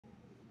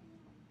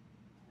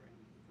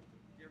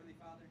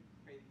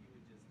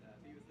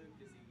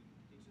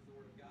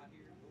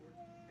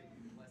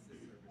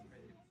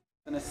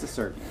Us to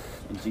serve you.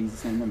 In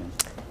Jesus' name, amen.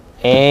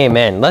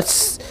 Amen.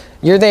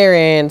 You're there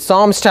in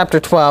Psalms chapter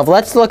 12.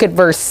 Let's look at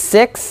verse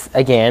 6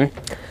 again.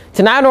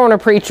 Tonight I want to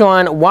preach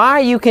on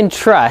why you can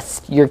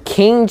trust your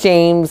King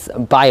James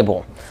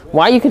Bible.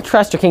 Why you can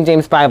trust your King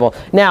James Bible.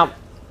 Now,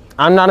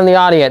 I'm not in the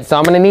audience, so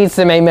I'm going to need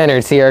some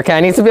ameners here, okay? I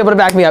need some people to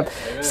back me up.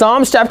 Amen.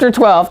 Psalms chapter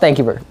 12. Thank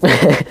you, Bert.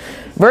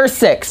 Verse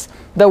 6.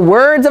 The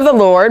words of the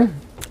Lord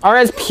are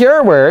as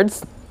pure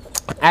words,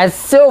 as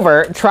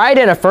silver tried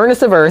in a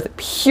furnace of earth,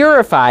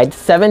 purified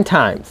 7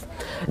 times.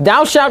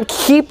 Thou shalt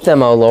keep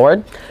them, O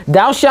Lord.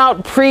 Thou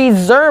shalt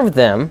preserve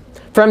them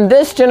from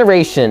this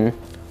generation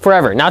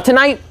forever. Now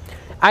tonight,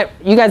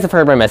 you guys have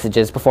heard my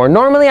messages before.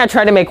 Normally I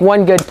try to make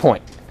one good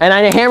point, and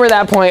I hammer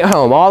that point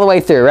home all the way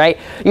through, right?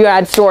 You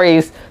add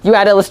stories, you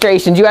add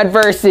illustrations, you add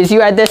verses, you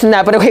add this and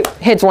that, but it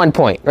hits one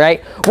point,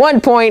 right? One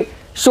point,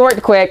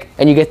 short, quick,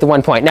 and you get the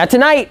one point. Now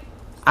tonight,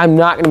 I'm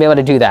not going to be able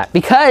to do that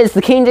because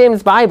the King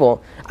James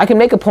Bible, I can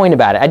make a point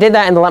about it. I did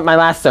that in my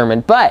last sermon,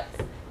 but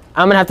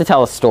I'm going to have to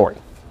tell a story.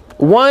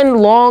 One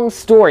long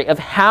story of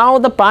how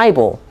the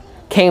Bible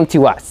came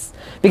to us.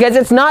 Because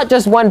it's not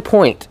just one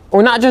point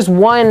or not just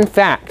one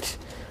fact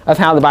of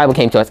how the Bible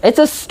came to us. It's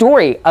a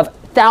story of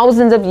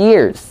thousands of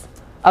years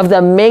of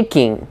the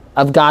making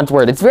of God's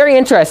Word. It's very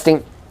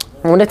interesting.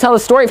 I want to tell the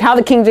story of how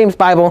the King James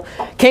Bible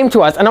came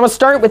to us. And I'm going to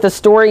start with the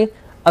story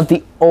of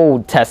the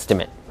Old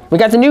Testament. We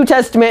got the New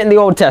Testament and the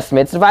Old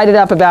Testament. It's divided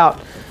up about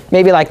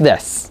maybe like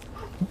this.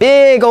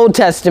 Big Old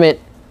Testament,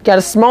 got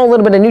a small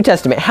little bit of New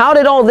Testament. How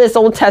did all this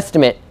Old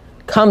Testament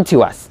come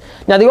to us?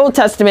 Now the Old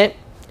Testament,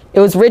 it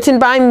was written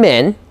by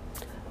men,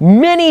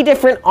 many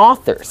different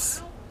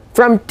authors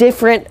from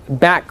different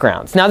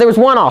backgrounds. Now there was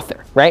one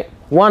author, right?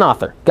 One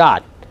author,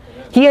 God.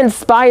 He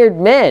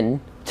inspired men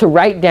to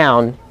write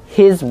down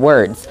his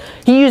words.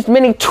 He used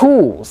many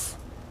tools,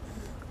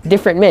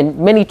 different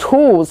men, many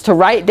tools to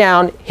write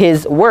down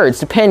his words,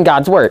 to pen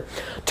God's word.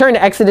 Turn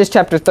to Exodus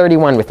chapter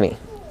 31 with me.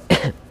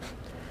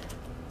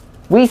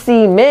 We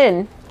see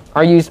men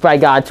are used by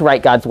God to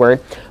write God's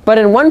word, but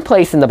in one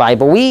place in the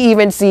Bible, we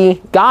even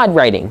see God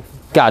writing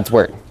God's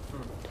word.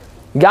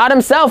 God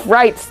himself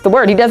writes the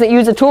word. He doesn't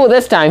use a tool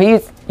this time. He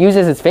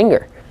uses his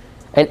finger.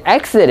 In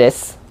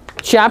Exodus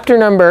chapter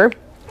number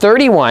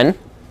 31,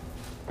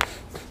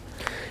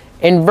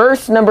 in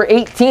verse number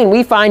 18,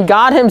 we find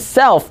God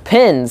himself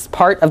pens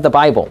part of the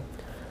Bible.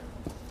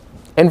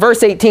 In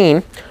verse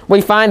 18, we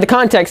find the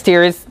context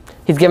here is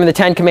he's given the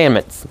 10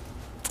 Commandments.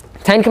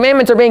 10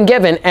 Commandments are being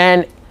given,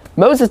 and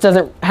Moses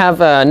doesn't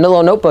have a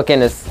little notebook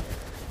in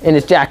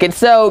his jacket,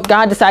 so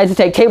God decides to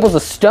take tables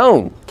of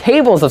stone,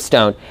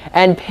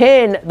 and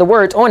pin the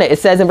words on it. It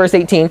says in verse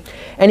 18,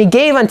 and he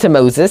gave unto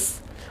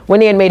Moses,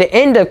 when he had made an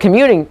end of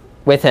communing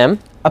with him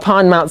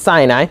upon Mount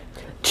Sinai,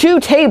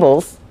 2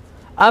 tables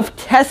of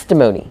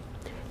testimony,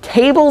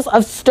 tables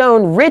of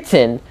stone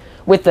written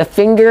with the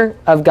finger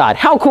of God.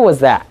 How cool is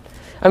that?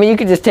 I mean, you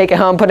could just take it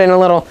home, put it in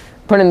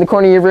the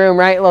corner of your room,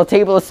 right? A little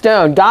table of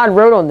stone. God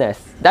wrote on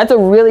this. That's a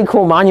really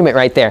cool monument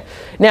right there.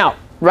 Now,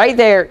 right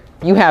there,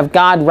 you have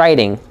God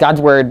writing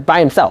God's word by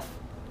himself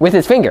with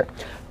his finger.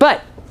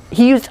 But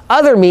he used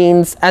other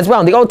means as well.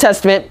 In the Old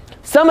Testament,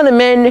 some of the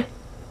men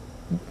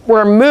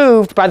were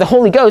moved by the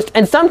Holy Ghost,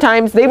 and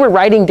sometimes they were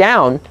writing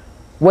down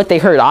what they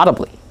heard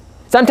audibly.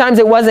 Sometimes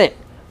it wasn't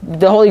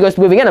the Holy Ghost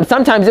moving in them.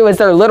 Sometimes it was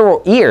their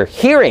literal ear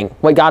hearing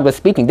what God was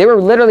speaking. They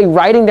were literally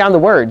writing down the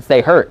words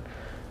they heard.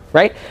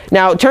 Right?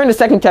 Now, turn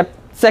to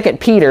 2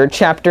 Peter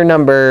chapter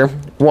number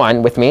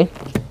 1 with me.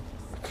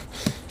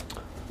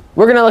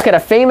 We're going to look at a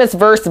famous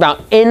verse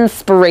about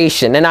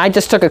inspiration. And I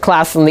just took a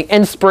class on the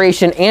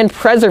inspiration and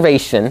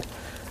preservation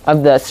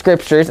of the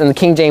scriptures in the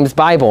King James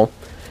Bible.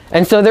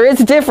 And so there is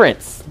a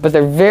difference, but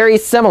they're very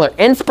similar.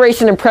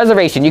 Inspiration and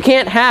preservation. You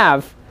can't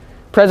have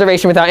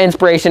preservation without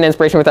inspiration,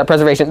 inspiration without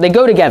preservation. They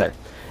go together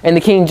in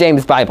the King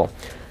James Bible.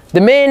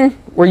 The men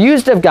were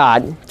used of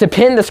God to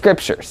pen the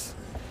scriptures.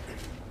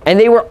 And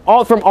they were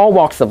all from all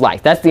walks of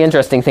life. That's the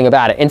interesting thing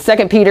about it. In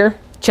 2 Peter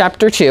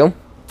chapter 2,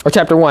 or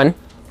chapter 1,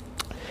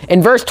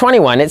 in verse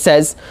 21, it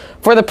says,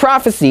 for the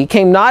prophecy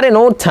came not in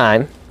old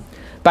time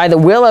by the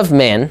will of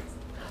men,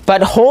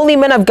 but holy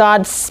men of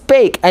God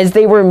spake as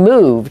they were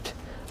moved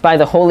by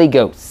the Holy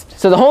Ghost.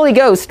 So the Holy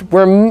Ghost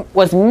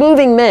was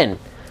moving men,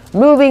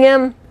 moving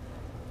them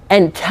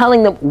and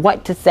telling them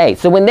what to say.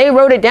 So when they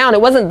wrote it down, it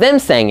wasn't them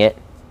saying it,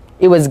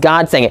 it was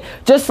God saying it.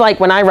 Just like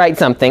when I write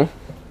something,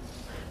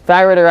 if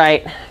I were to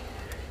write,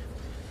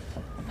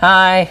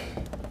 hi,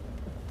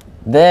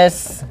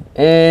 this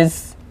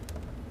is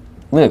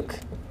Luke.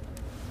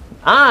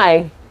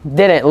 I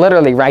didn't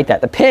literally write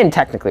that. The pen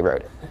technically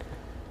wrote it.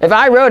 If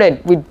I wrote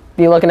it, we'd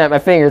be looking at my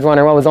fingers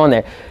wondering what was on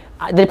there.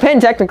 The pen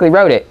technically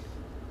wrote it,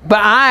 but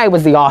I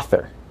was the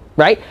author,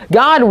 right?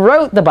 God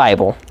wrote the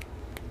Bible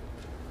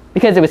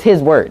because it was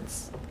his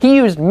words. He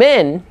used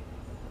men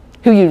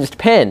who used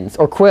pens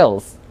or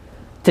quills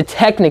to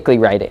technically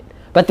write it,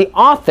 but the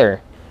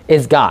author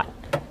is God,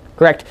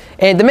 correct?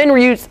 And the men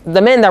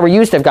that were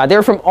used of God, they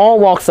were from all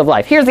walks of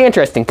life. Here's the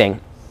interesting thing.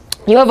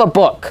 You have a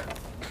book.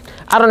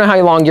 I don't know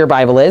how long your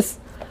Bible is.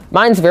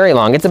 Mine's very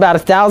long. It's about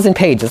 1,000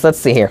 pages. Let's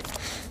see here.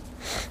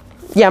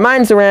 Yeah,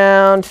 mine's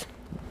around,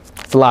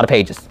 it's a lot of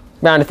pages,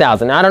 around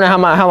 1,000. I don't know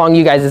how long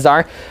you guys'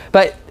 are,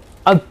 but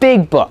a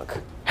big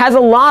book. Has a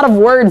lot of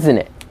words in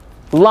it.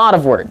 A lot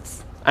of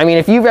words. I mean,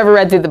 if you've ever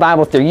read through the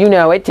Bible you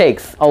know it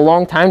takes a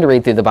long time to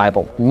read through the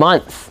Bible.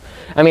 Months.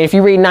 I mean, if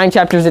you read 9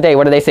 chapters a day,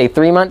 what do they say,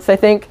 3 months, I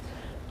think?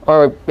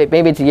 Or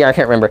maybe it's a year, I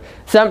can't remember.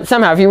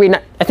 Somehow, if you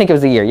read, I think it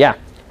was a year, yeah.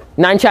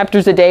 9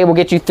 chapters a day will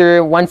get you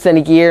through once in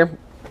a year.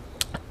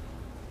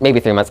 Maybe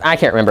 3 months, I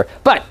can't remember.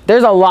 But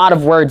there's a lot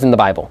of words in the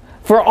Bible.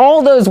 For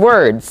all those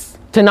words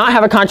to not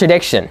have a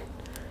contradiction,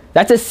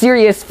 that's a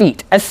serious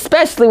feat,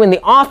 especially when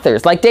the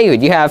authors, like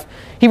David,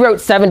 he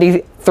wrote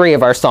 73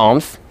 of our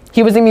Psalms.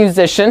 He was a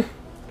musician.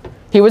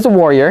 He was a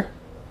warrior.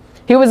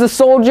 He was a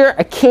soldier,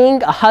 a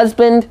king, a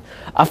husband,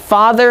 a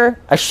father,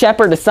 a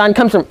shepherd, a son.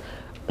 Comes from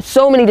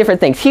so many different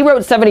things. He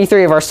wrote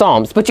 73 of our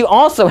Psalms, but you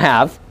also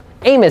have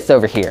Amos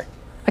over here,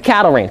 a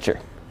cattle rancher.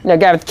 You know, a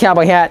guy with a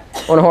cowboy hat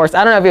on a horse.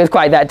 I don't know if he was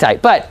quite that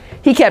type, but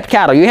he kept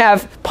cattle. You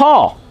have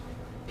Paul.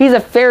 He's a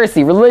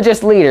Pharisee,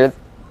 religious leader.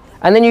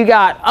 And then you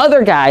got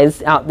other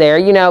guys out there,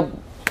 you know,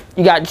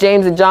 you got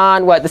James and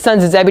John, the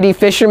sons of Zebedee,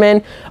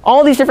 fishermen.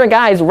 All these different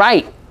guys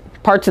write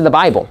parts of the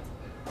Bible.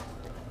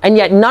 And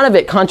yet none of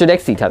it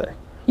contradicts each other.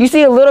 You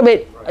see a little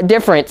bit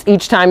difference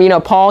each time, you know,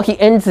 Paul, he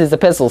ends his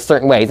epistles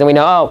certain ways. And we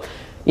know, oh,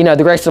 you know,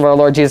 the grace of our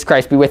Lord Jesus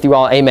Christ be with you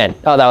all, amen.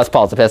 Oh, that was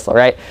Paul's epistle,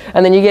 right?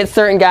 And then you get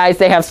certain guys,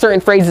 they have certain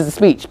phrases of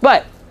speech,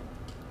 but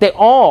they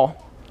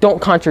all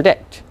don't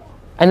contradict.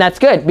 And that's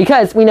good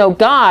because we know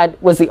God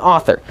was the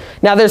author.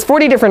 Now there's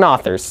 40 different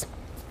authors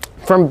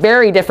from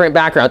very different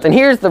backgrounds. And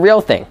here's the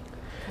real thing.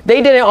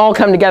 They didn't all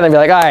come together and be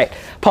like, all right,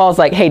 Paul's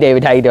like, hey,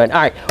 David, how you doing?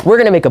 All right, we're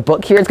going to make a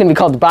book here. It's going to be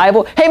called the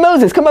Bible. Hey,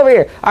 Moses, come over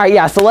here. All right,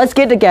 yeah, so let's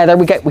get together.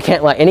 We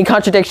can't let any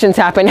contradictions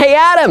happen. Hey,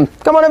 Adam,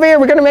 come on over here.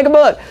 We're going to make a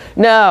book.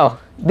 No,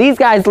 these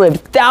guys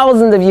lived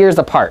thousands of years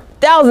apart.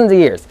 Thousands of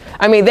years.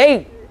 I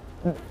mean,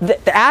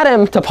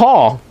 Adam to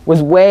Paul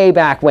was way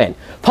back when.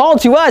 Paul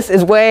to us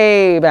is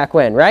way back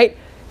when, right?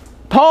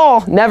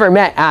 Paul never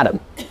met Adam.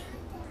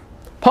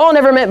 Paul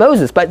never met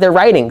Moses, but their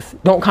writings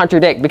don't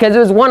contradict because it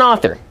was one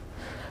author,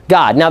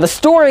 God. Now the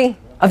story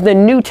of the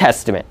New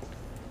Testament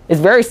is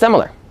very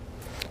similar.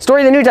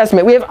 Story of the New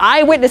Testament, we have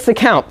eyewitness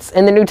accounts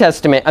in the New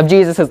Testament of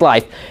Jesus'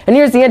 life. And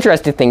here's the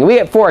interesting thing, we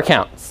get 4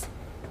 accounts.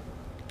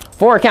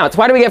 4 accounts.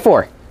 Why do we get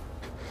 4?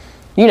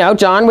 You know,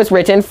 John was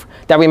written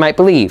that we might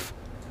believe.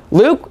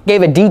 Luke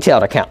gave a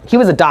detailed account. He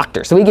was a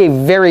doctor, so he gave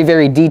very,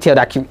 very detailed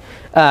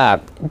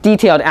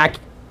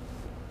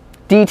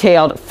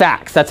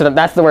facts. That's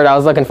the word I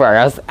was looking for.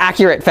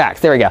 Accurate facts.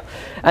 There we go.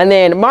 And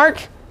then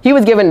Mark, he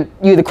was giving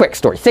you the quick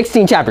story.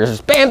 16 chapters.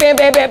 Just bam, bam,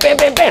 bam, bam, bam,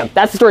 bam, bam.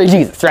 That's the story of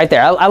Jesus right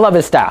there. I love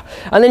his style.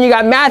 And then you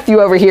got Matthew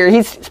over here.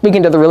 He's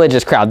speaking to the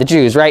religious crowd, the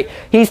Jews, right?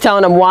 He's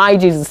telling them why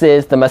Jesus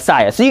is the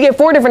Messiah. So you get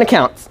 4 different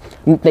accounts.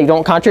 They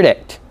don't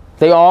contradict.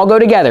 They all go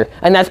together.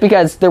 And that's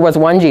because there was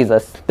one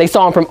Jesus. They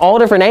saw him from all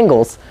different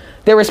angles.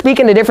 They were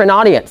speaking to different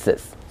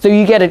audiences. So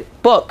you get a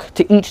book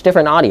to each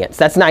different audience.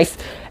 That's nice.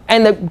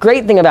 And the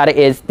great thing about it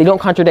is they don't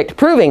contradict,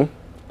 proving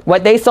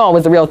what they saw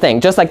was the real thing.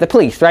 Just like the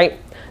police, right?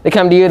 They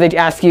come to you, they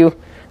ask you,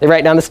 they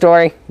write down the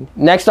story.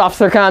 Next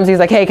officer comes, he's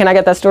like, hey, can I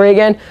get that story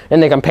again?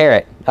 And they compare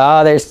it.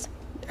 Oh, there's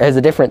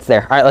a difference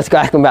there. All right, let's go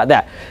ask them about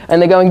that.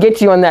 And they go and get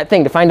you on that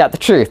thing to find out the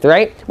truth,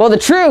 right? Well, the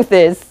truth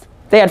is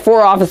they had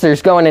 4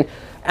 officers going and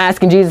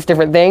asking Jesus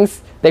different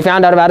things. They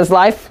found out about his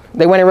life.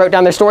 They went and wrote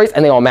down their stories,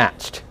 and they all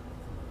matched.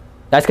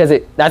 That's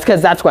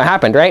because that's what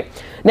happened, right?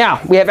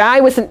 Now, we have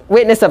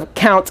eyewitness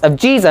accounts of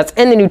Jesus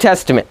in the New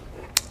Testament.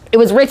 It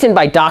was written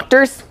by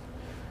doctors.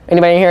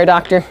 Anybody here a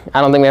doctor?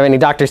 I don't think we have any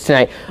doctors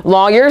tonight.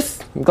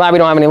 Lawyers. I'm glad we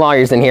don't have any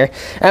lawyers in here.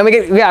 And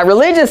we got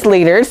religious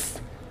leaders.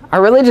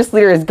 Our religious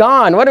leader is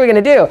gone. What are we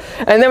going to do?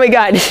 And then we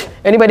got,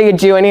 anybody a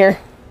Jew in here?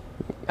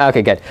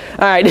 Okay, good.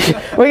 All right.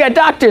 We got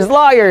doctors,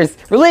 lawyers,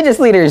 religious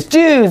leaders,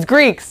 Jews,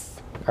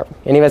 Greeks.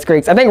 Any of us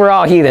Greeks? I think we're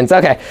all heathens.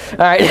 Okay. All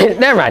right.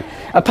 Never mind.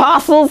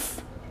 Apostles.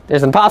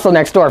 There's an apostle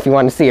next door if you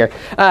want to see her.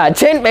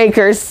 Tent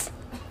makers,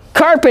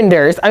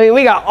 carpenters. I mean,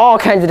 we got all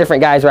kinds of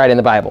different guys writing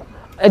the Bible.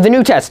 The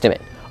New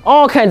Testament.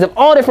 All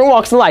different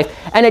walks of life.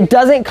 And it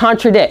doesn't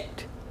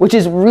contradict, which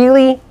is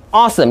really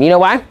awesome. You know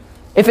why?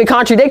 If it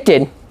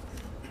contradicted,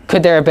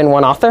 could there have been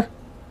one author?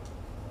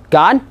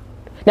 God?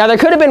 Now, there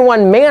could have been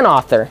one man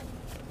author.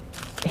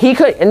 He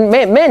could, and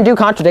men do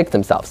contradict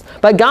themselves.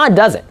 But God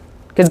doesn't,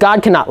 because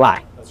God cannot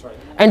lie. That's right.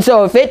 And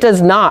so if it does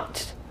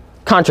not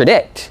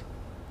contradict,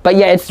 but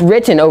yet it's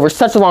written over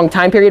such a long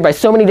time period by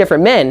so many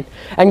different men,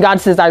 and God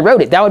says, I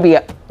wrote it, that would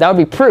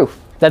be proof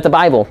that the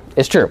Bible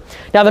is true.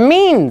 Now, the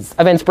means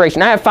of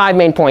inspiration, I have 5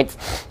 main points,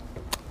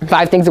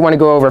 5 things I want to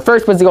go over.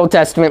 First was the Old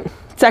Testament.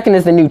 Second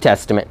is the New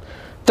Testament.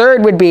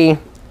 Third would be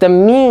the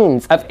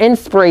means of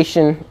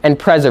inspiration and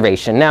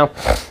preservation. Now,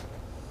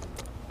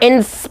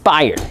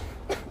 inspired.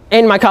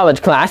 In my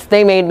college class,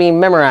 they made me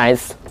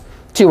memorize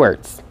 2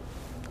 words.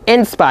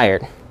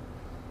 Inspired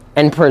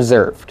and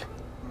preserved.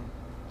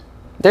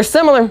 They're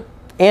similar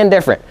and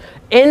different.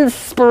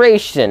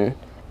 Inspiration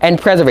and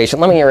preservation.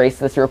 Let me erase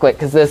this real quick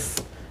because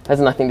this has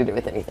nothing to do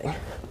with anything.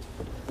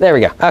 There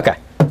we go. Okay.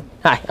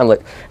 Hi, I'm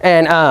Luke.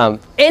 And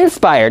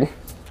inspired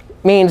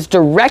means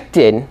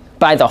directed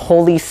by the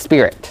Holy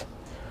Spirit.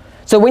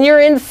 So when you're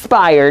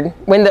inspired,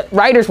 when the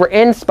writers were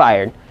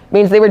inspired,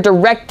 means they were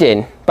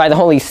directed by the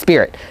Holy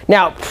Spirit.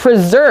 Now,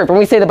 preserved, when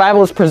we say the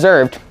Bible is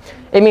preserved,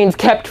 it means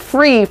kept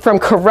free from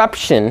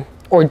corruption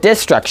or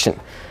destruction.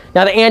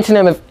 Now, the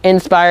antonym of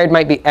inspired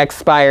might be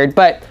expired,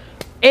 but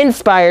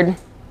inspired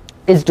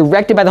is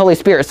directed by the Holy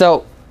Spirit.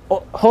 So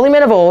holy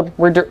men of old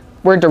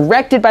were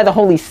directed by the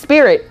Holy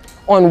Spirit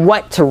on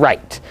what to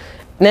write.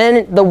 And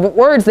then the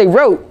words they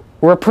wrote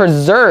were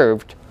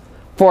preserved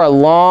for a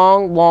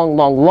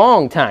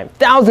long time,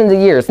 thousands of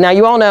years. Now,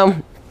 you all know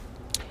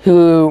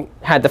who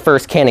had the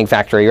first canning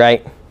factory,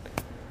 right?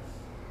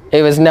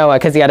 It was Noah,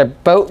 because he had a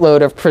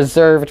boatload of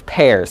preserved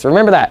pears.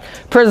 Remember that.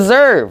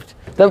 Preserved.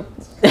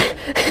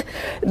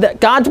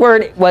 God's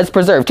word was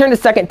preserved. Turn to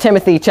 2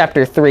 Timothy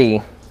chapter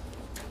 3.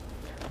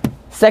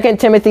 2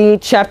 Timothy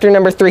chapter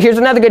number 3. Here's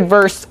another good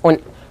verse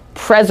on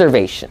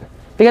preservation.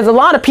 Because a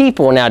lot of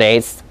people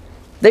nowadays,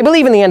 they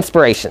believe in the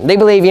inspiration. They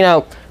believe,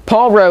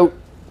 Paul wrote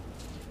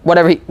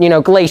whatever,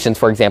 Galatians,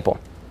 for example.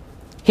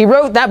 He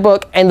wrote that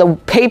book, and the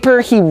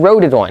paper he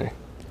wrote it on,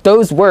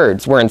 those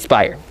words were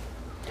inspired.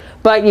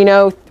 But,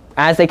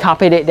 as they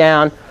copied it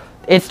down,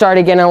 it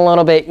started getting a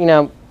little bit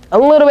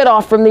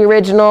off from the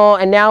original,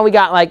 and now we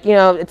got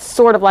it's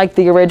sort of like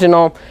the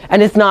original,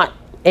 and it's not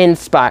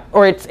inspired,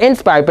 or it's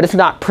inspired, but it's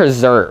not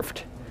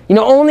preserved.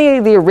 Only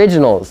the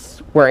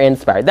originals were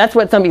inspired. That's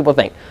what some people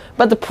think.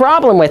 But the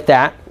problem with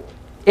that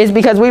is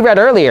because we read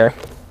earlier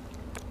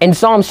in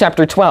Psalms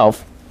chapter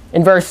 12,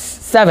 in verse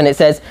 7, it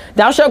says,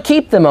 "Thou shalt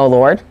keep them, O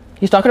Lord."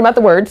 He's talking about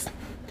the words.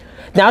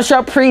 "Thou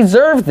shalt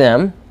preserve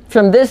them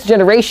from this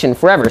generation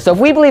forever." So if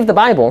we believe the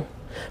Bible,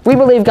 if we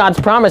believe God's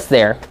promise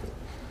there,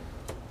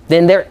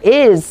 then there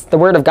is the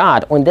word of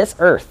God on this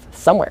earth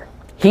somewhere.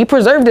 He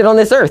preserved it on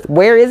this earth.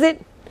 Where is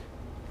it?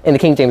 In the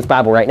King James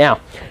Bible right now.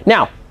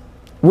 Now,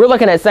 we're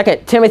looking at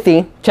 2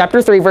 Timothy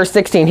chapter 3, verse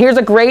 16. Here's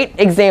a great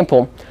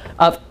example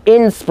of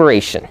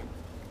inspiration.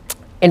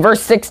 In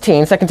verse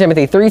 16, 2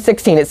 Timothy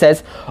 3:16, it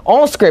says,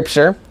 "All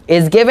scripture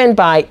is given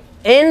by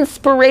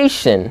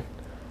inspiration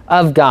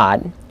of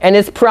God and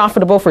is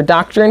profitable for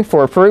doctrine, for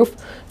reproof,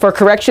 for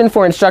correction,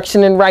 for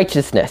instruction in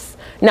righteousness."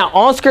 Now,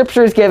 all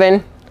scripture is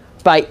given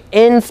by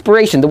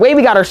inspiration. The way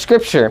we got our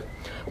scripture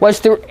was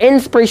through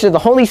inspiration of the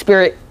Holy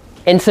Spirit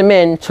into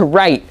men to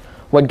write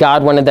what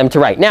God wanted them to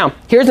write. Now,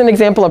 here's an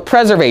example of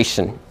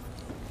preservation.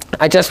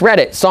 I just read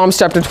it. Psalms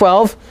chapter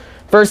 12,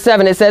 verse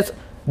 7, it says,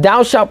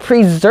 "Thou shalt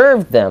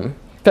preserve them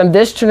from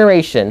this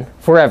generation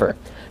forever."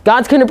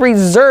 God's going to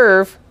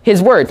preserve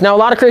his words. Now, a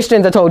lot of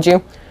Christians, I told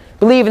you,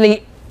 believe in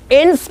the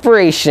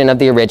inspiration of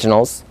the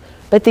originals,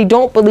 but they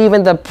don't believe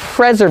in the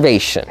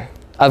preservation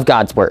of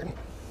God's word.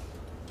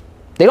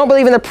 They don't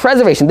believe in the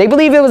preservation. They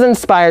believe it was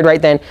inspired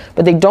right then,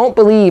 but they don't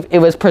believe it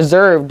was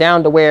preserved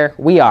down to where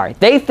we are.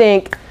 They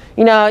think,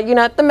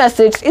 the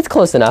message, it's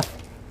close enough.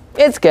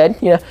 It's good.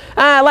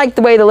 I like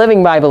the way the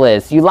Living Bible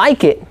is. You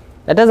like it.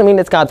 That doesn't mean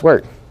it's God's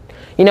word.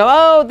 The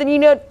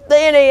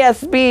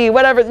NASB,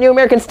 whatever, the New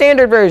American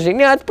Standard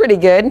Version, it's pretty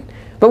good.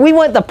 But we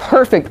want the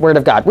perfect word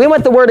of God. We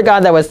want the word of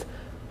God that was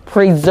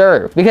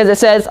preserved, because it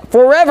says,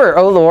 "Forever,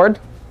 O Lord,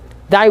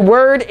 thy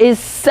word is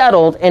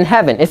settled in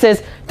heaven." It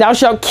says, "Thou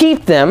shalt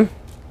keep them,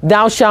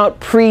 thou shalt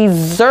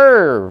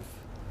preserve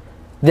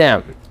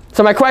them."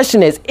 So my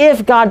question is,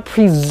 if God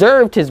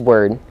preserved his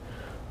word,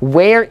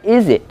 where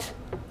is it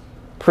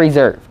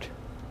preserved?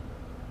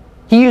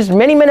 He used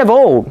many men of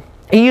old.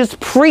 He used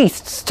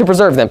priests to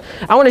preserve them.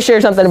 I want to share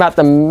something about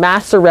the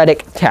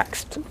Masoretic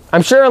text.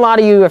 I'm sure a lot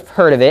of you have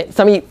heard of it.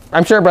 Some of you,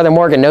 I'm sure Brother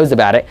Morgan knows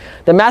about it.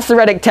 The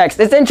Masoretic text,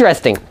 it's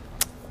interesting.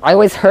 I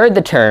always heard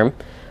the term,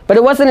 but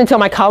it wasn't until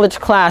my college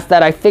class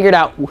that I figured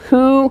out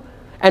who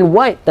and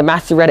what the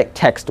Masoretic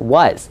text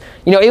was.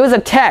 It was a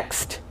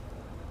text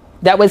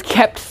that was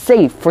kept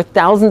safe for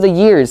thousands of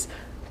years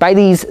by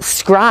these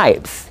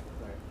scribes.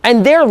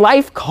 And their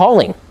life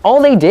calling,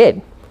 all they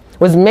did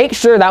was make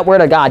sure that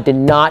word of God did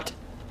not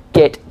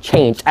get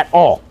changed at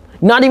all.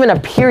 Not even a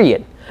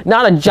period.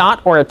 Not a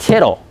jot or a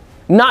tittle.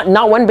 Not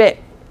one bit.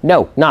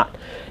 No, not.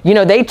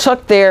 They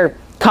took their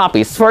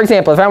copies. For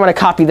example, if I want to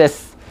copy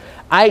this,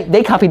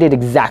 they copied it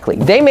exactly.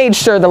 They made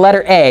sure the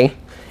letter A,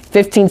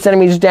 15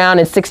 centimeters down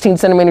and 16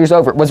 centimeters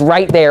over, was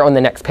right there on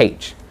the next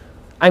page.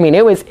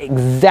 It was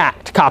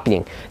exact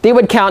copying. They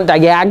would count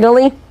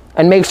diagonally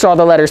and make sure all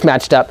the letters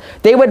matched up.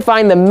 They would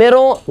find the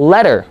middle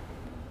letter.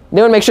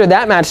 They would make sure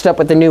that matched up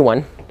with the new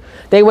one.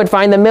 They would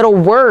find the middle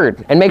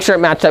word and make sure it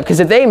matched up, because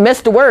if they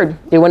missed a word,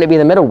 it wouldn't be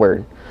the middle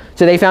word.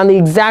 So they found the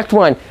exact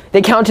one.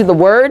 They counted the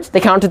words, they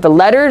counted the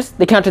letters,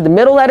 they counted the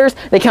middle letters,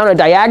 they counted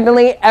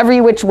diagonally, every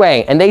which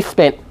way. And they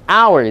spent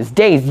hours,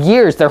 days,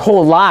 years, their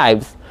whole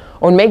lives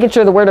on making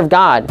sure the word of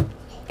God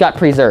got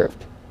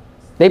preserved.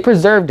 They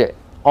preserved it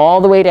all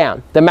the way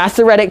down. The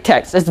Masoretic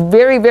text is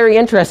very, very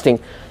interesting,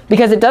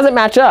 because it doesn't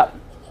match up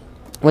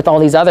with all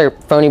these other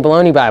phony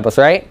baloney Bibles,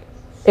 right?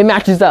 It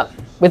matches up.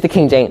 with the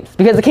King James,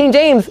 because the King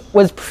James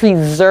was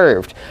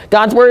preserved.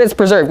 God's word is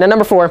preserved. Now,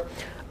 number 4,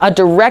 a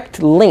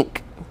direct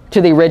link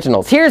to the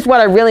originals. Here's what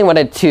I really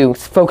wanted to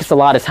focus a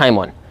lot of time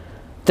on.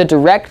 The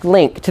direct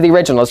link to the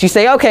originals. You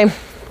say, okay,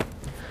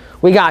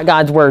 we got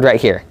God's word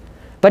right here.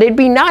 But it'd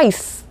be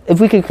nice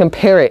if we could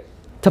compare it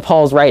to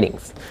Paul's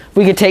writings. If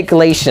we could take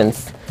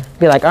Galatians,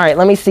 be like, all right,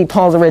 let me see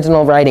Paul's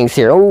original writings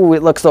here. Oh,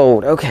 it looks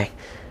old. Okay.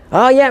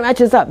 Oh, yeah, it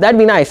matches up. That'd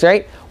be nice,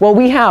 right? Well,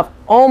 we have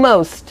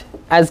almost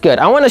as good.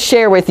 I want to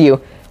share with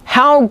you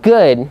how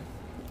good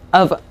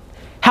of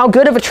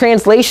a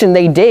translation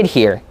they did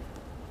here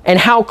and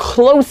how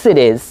close it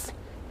is,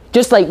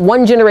 just like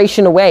one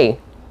generation away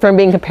from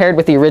being compared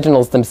with the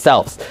originals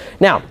themselves.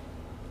 Now,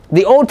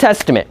 the Old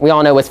Testament, we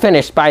all know, was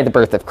finished by the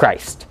birth of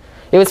Christ.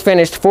 It was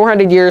finished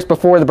 400 years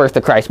before the birth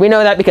of Christ. We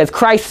know that because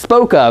Christ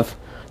spoke of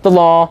the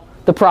law,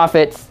 the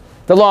prophets,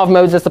 the law of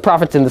Moses, the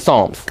prophets, and the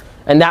Psalms.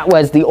 And that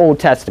was the Old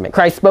Testament.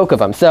 Christ spoke of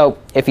them. So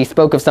if he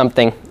spoke of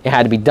something, it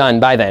had to be done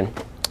by then.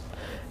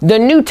 The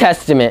New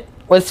Testament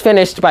was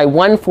finished by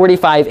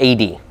 145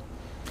 AD.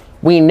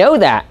 We know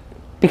that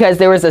because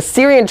there was a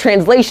Syrian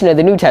translation of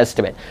the New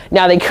Testament.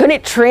 Now, they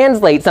couldn't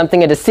translate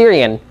something into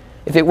Syrian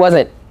if it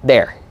wasn't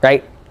there,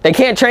 right? They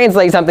can't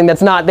translate something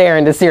that's not there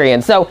into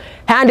Syrian. So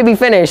had to be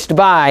finished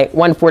by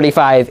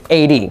 145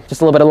 AD.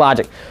 Just a little bit of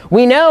logic.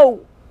 We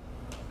know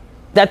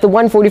that the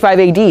 145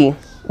 AD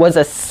was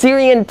a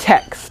Syrian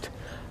text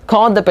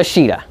called the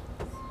Peshitta.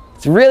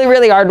 It's a really,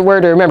 really hard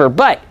word to remember,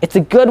 but it's a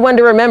good one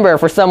to remember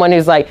for someone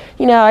who's like,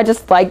 I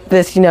just like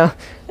this,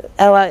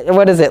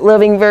 what is it?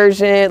 Living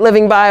version,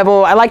 Living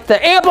Bible. I like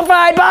the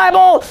Amplified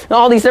Bible.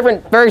 All these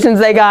different versions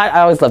they got. I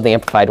always love the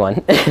Amplified one.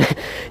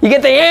 You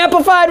get the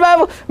Amplified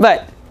Bible,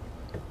 but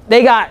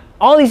they got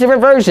all these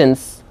different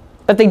versions,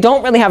 but they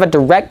don't really have a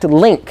direct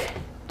link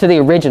to the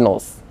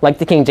originals like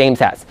the King James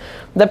has.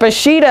 The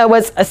Peshitta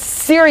was a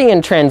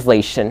Syrian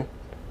translation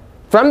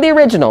from the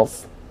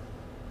originals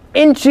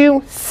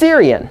into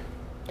Syrian.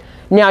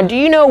 Now, do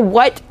you know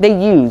what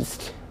they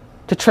used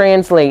to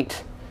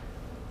translate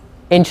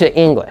into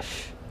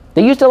English?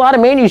 They used a lot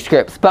of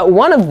manuscripts, but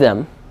one of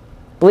them,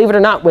 believe it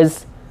or not,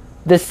 was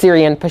the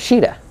Syrian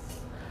Peshitta.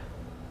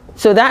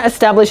 So that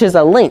establishes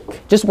a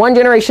link, just one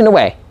generation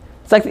away.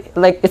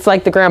 It's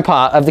like the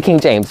grandpa of the King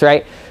James,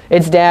 right?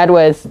 Its dad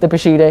was the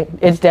Peshitta,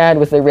 its dad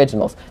was the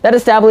originals. That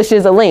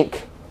establishes a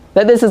link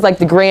that this is like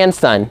the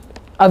grandson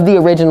of the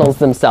originals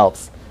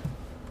themselves.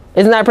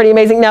 Isn't that pretty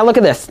amazing? Now look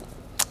at this.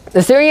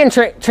 The Syrian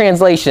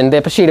translation,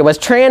 the Peshitta, was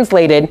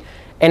translated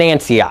in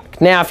Antioch.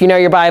 Now, if you know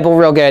your Bible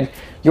real good,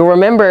 you'll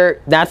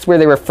remember that's where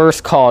they were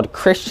first called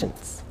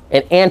Christians,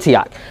 in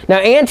Antioch. Now,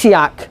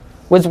 Antioch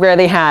was where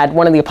they had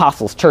one of the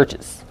apostles'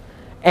 churches.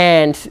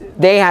 And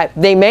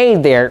they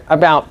made there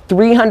about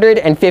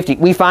 350,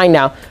 we find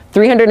now,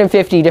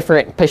 350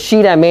 different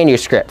Peshitta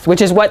manuscripts,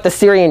 which is what the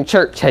Syrian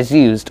church has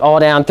used all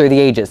down through the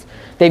ages.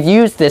 They've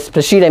used this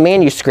Peshitta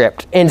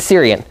manuscript in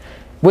Syrian,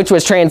 which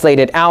was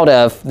translated out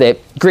of the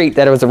Greek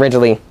that it was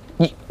originally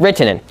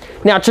written in.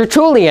 Now,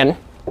 Tertullian,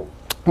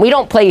 we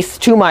don't place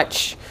too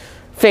much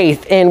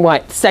faith in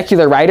what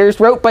secular writers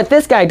wrote, but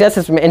this guy does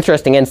have some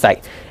interesting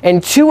insight.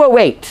 In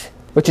 208,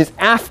 which is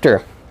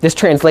after this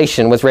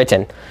translation was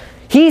written,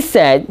 he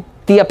said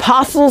the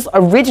apostles'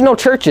 original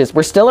churches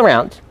were still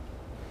around,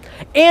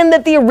 and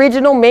that the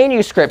original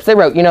manuscripts they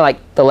wrote, like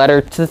the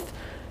letter to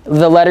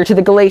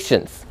the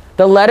Galatians,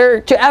 the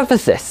letter to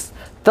Ephesus,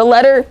 the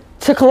letter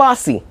to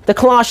Colossae, the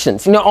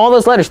Colossians, all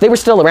those letters, they were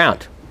still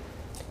around.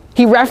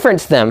 He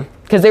referenced them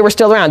because they were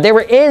still around. They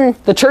were in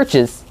the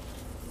churches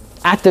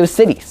at those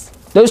cities.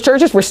 Those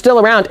churches were still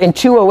around in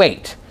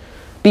 208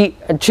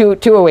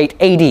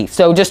 AD.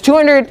 So just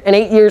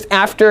 208 years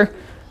after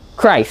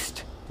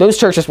Christ, those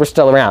churches were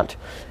still around.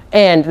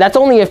 And that's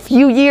only a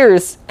few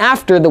years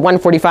after the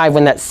 145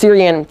 when that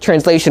Syrian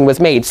translation was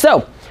made.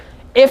 So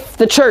if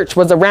the church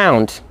was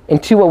around in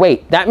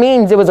 208, that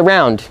means it was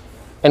around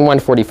in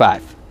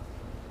 145.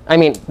 I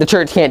mean, the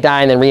church can't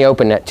die and then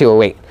reopen at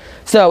 208.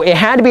 So it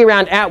had to be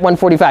around at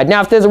 145.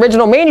 Now, if those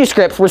original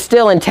manuscripts were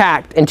still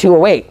intact in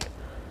 208,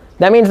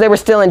 that means they were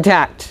still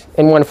intact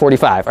in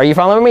 145. Are you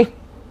following me?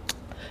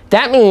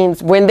 That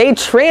means when they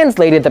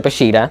translated the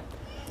Peshitta,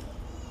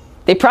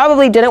 they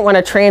probably didn't want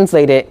to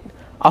translate it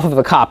off of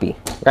a copy,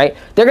 right?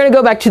 They're going to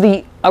go back to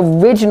the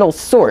original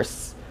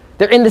source.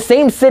 They're in the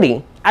same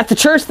city. At the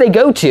church they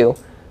go to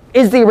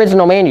is the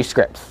original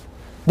manuscripts.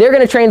 They're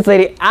going to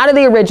translate it out of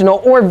the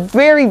original or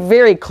very,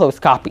 very close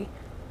copy.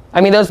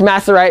 I mean, those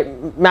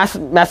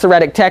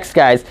Masoretic text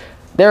guys,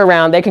 they're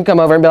around. They can come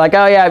over and be like,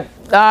 oh,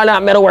 yeah,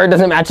 middle word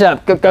doesn't match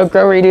up. Go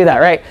redo that,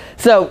 right?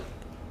 So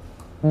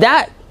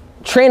that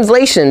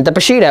translation, the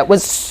Peshitta,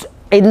 was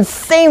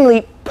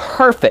insanely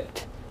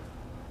perfect.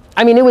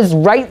 I mean, it was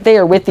right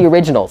there with the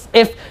originals.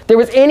 If there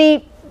was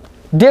any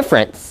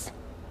difference,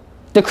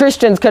 the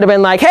Christians could have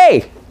been like,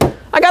 hey,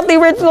 I got the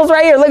originals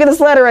right here. Look at this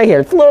letter right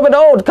here. It's a little bit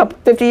old,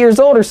 50 years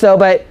old or so,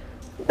 but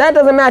that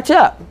doesn't match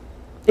up.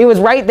 It was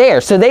right there.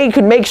 So they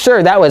could make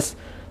sure that was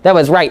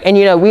right.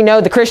 And we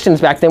know the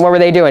Christians back then, what were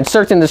they doing?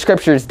 Searching the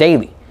scriptures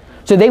daily.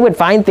 So they would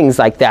find things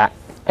like that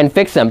and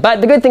fix them.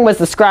 But the good thing was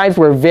the scribes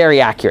were very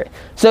accurate.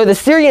 So the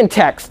Syrian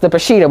text, the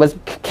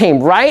Peshitta,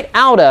 came right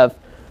out of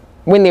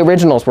when the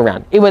originals were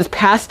around. It was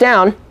passed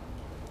down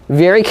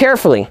very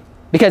carefully,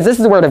 because this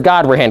is the word of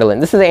God we're handling.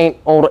 This is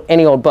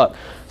any old book.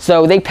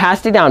 So they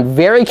passed it down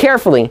very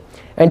carefully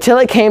until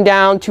it came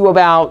down to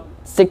about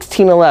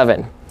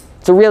 1611.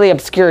 It's a really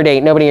obscure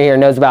date. Nobody here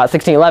knows about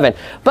 1611.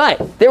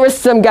 But there was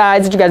some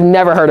guys that you guys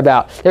never heard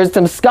about. There's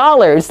some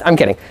scholars. I'm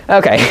kidding.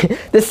 Okay.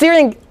 The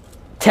Syrian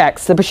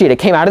text, the Peshitta,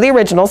 came out of the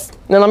originals.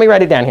 Now let me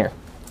write it down here.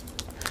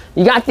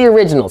 You got the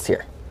originals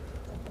here.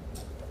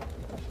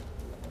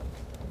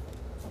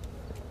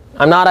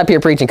 I'm not up here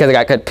preaching because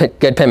I got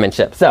good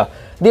penmanship. So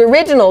the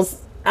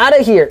originals, out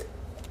of here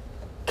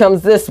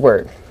comes this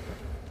word.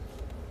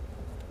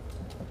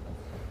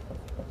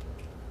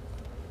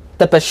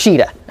 The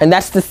Peshitta. And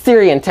that's the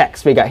Syrian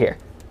text we got here.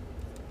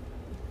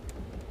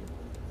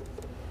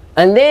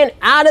 And then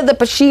out of the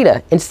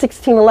Peshitta in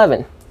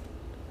 1611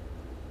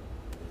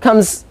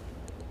 comes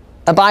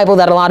a Bible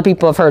that a lot of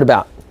people have heard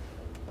about.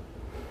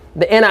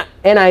 The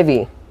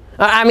NIV.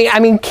 I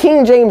mean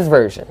King James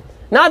Version.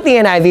 Not the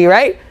NIV,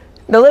 right?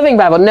 The Living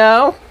Bible.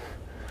 No.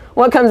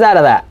 What comes out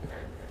of that?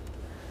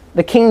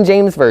 The King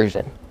James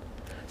Version.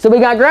 So we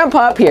got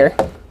Grandpa up here.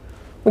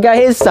 We got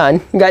his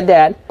son. We got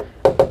Dad.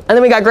 And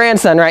then we got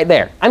grandson right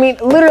there. I mean,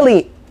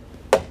 literally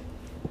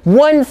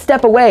one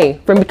step away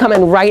from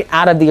coming right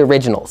out of the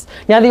originals.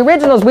 Now, the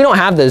originals, we don't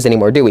have those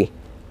anymore, do we?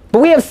 But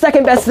we have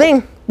second best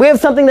thing. We have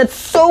something that's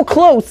so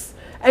close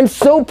and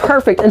so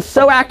perfect and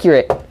so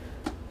accurate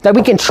that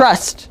we can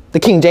trust the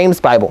King James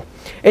Bible.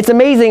 It's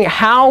amazing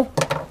how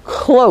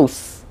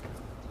close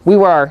we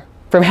were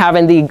from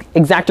having the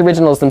exact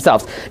originals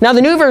themselves. Now,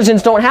 the new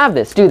versions don't have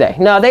this, do they?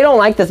 No, they don't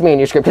like this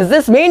manuscript, because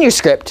this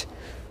manuscript,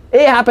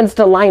 it happens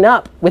to line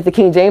up with the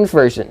King James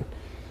Version.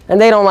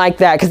 And they don't like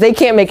that because they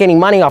can't make any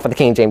money off of the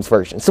King James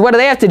Version. So what do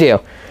they have to do?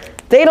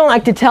 They don't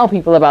like to tell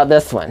people about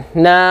this one.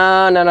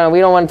 No, we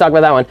don't want to talk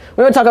about that one.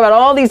 We want to talk about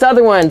all these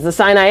other ones, the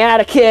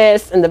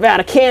Sinaiticus and the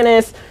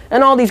Vaticanus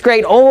and all these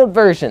great old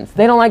versions.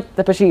 They don't like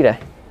the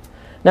Peshitta.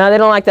 No, they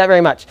don't like that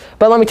very much.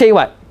 But let me tell you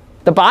what.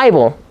 The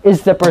Bible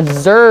is the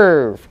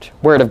preserved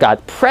Word of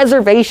God.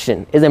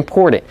 Preservation is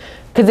important.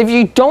 Because if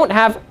you don't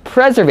have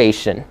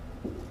preservation,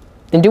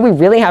 then do we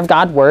really have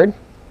God's Word?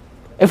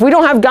 If we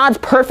don't have God's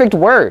perfect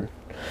Word,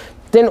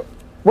 then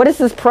what is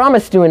this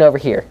promise doing over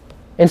here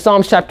in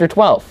Psalms chapter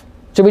 12?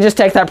 Should we just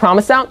take that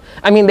promise out?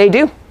 I mean, they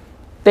do.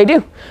 They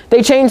do.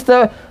 They change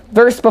the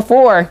verse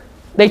before.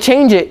 They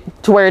change it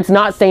to where it's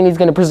not saying he's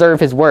going to preserve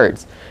his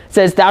words. It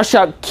says, thou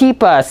shalt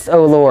keep us,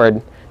 O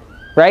Lord.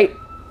 Right?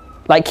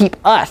 Like keep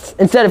us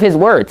instead of his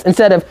words.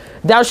 Instead of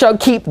thou shalt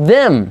keep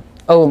them,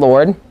 O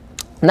Lord.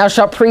 And thou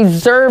shalt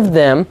preserve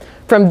them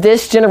from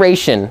this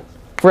generation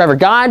forever.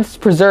 God's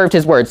preserved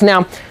his words.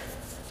 Now,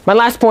 my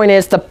last point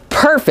is the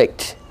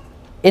perfect,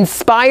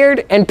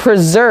 inspired, and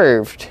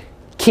preserved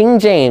King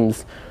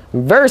James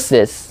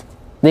versus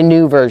the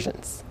new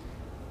versions.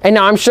 And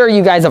now I'm sure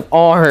you guys have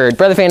all heard.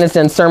 Brother Fan has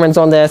done sermons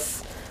on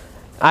this.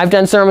 I've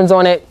done sermons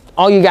on it.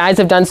 All you guys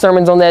have done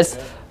sermons on this.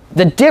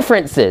 The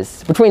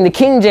differences between the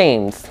King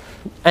James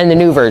and the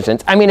new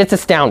versions, I mean, it's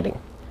astounding.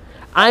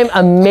 I'm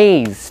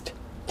amazed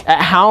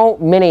at how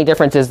many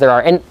differences there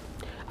are. And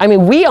I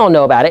mean, we all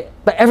know about it,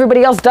 but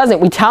everybody else doesn't.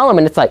 We tell them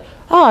and it's like,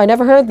 oh, I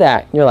never heard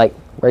that. And you're like,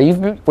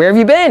 where have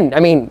you been? I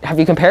mean, have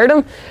you compared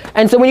them?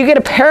 And so when you get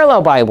a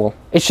parallel Bible,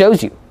 it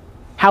shows you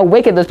how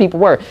wicked those people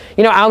were.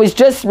 You know, I was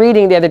just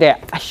reading the other day.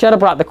 I should have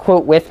brought the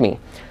quote with me.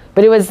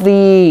 But it was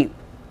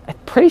I'm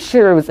pretty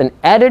sure it was an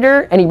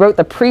editor, and he wrote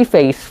the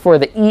preface for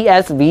the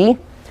ESV.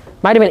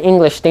 Might have been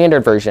English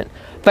Standard Version.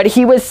 But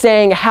he was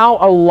saying how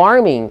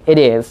alarming it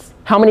is,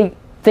 how many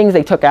things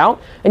they took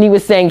out. And he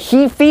was saying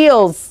he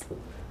feels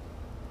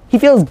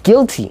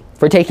guilty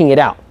for taking it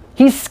out.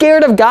 He's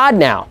scared of God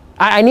now.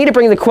 I need to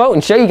bring the quote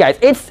and show you guys.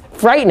 It's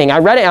frightening. I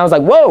read it and I was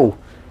like, whoa,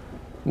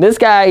 this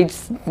guy,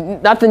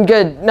 nothing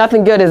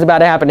good is about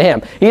to happen to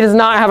him. He does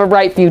not have a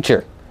bright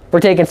future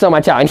for taking so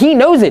much out. And he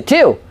knows it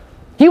too.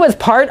 He was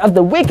part of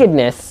the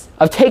wickedness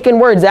of taking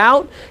words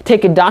out,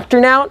 taking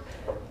doctrine out,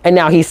 and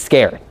now he's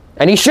scared.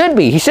 And he should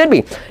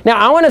be. Now,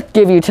 I want to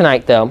give you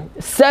tonight, though,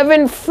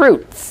 7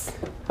 fruits.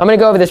 I'm going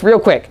to go over this real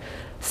quick.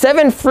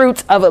 7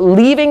 fruits of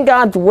leaving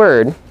God's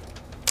Word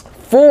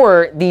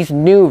for these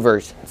new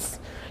versions.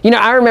 You know,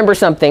 I remember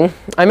something.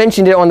 I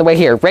mentioned it on the way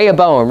here.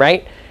 Rehoboam,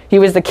 right? He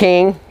was the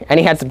king, and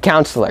he had some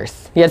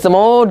counselors. He had some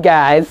old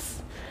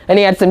guys, and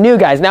he had some new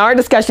guys. Now, our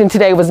discussion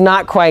today was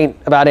not quite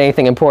about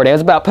anything important. It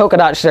was about polka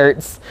dot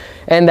shirts,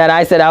 and that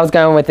I said I was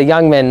going with the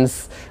young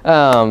men's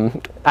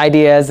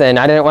ideas, and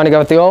I didn't want to go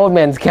with the old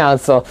men's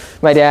council,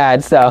 my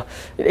dad. So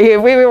we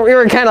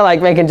were kind of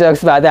like making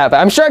jokes about that, but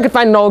I'm sure I could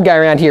find an old guy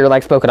around here who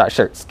likes polka dot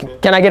shirts.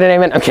 Can I get an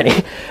amen? I'm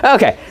kidding.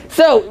 Okay,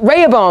 so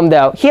Rehoboam,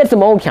 though, he had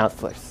some old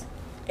counselors,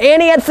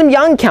 and he had some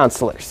young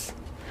counselors.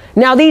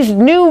 Now, these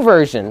new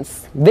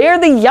versions, they're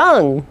the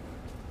young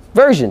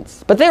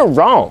versions, but they're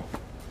wrong.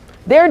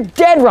 They're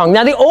dead wrong.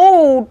 Now, the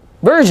old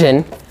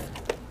version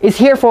is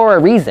here for a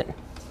reason.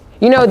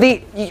 You know,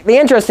 the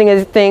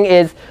interesting thing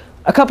is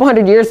a couple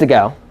hundred years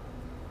ago,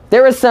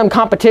 there was some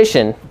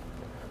competition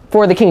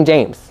for the King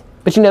James.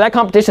 But you know, that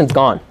competition's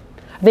gone.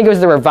 I think it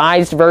was the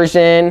revised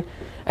version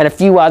and a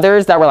few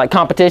others that were like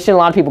competition. A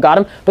lot of people got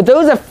them. But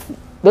those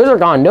are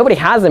gone. Nobody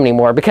has them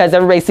anymore because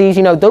everybody sees,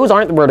 you know, those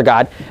aren't the Word of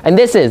God. And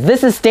this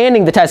is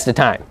standing the test of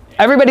time.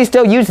 Everybody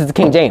still uses the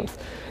King James.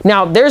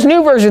 Now, there's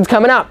new versions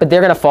coming up, but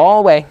they're going to fall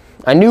away.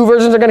 New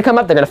versions are going to come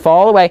up. They're going to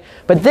fall away.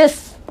 But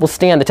this will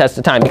stand the test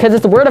of time because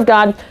it's the Word of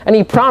God, and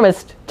He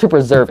promised to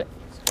preserve it.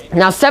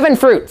 Now, 7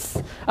 fruits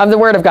of the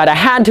Word of God. I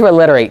had to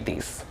alliterate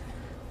these.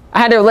 I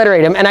had to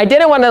alliterate them, and I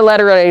didn't want to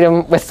alliterate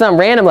them with some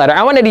random letter.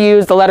 I wanted to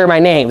use the letter of my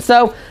name,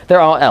 so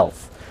they're all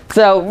L's.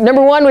 So,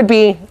 number 1 would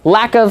be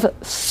lack of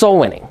soul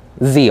winning,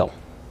 zeal.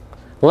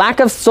 Lack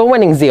of soul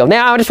winning zeal.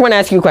 Now, I just want to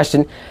ask you a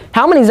question.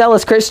 How many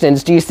zealous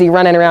Christians do you see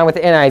running around with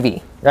the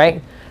NIV,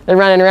 right? They're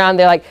running around,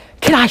 they're like,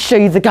 can I show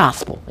you the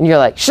gospel? And you're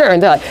like, sure.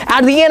 And they're like, out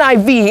of the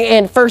NIV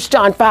and 1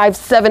 John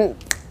 5:7,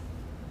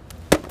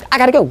 I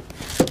gotta go.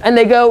 And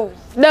they go,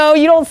 no,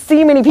 you don't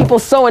see many people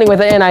soul winning with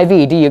the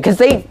NIV, do you? Because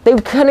they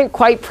couldn't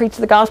quite preach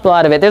the gospel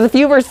out of it. There's a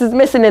few verses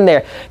missing in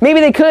there. Maybe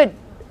they could,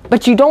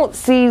 but you don't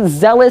see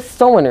zealous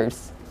soul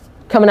winners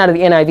coming out of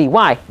the NIV.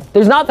 Why?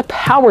 There's not the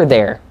power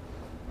there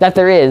that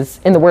there is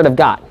in the Word of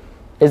God.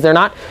 Is there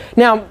not?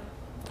 Now,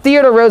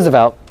 Theodore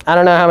Roosevelt, I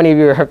don't know how many of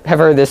you have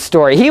heard this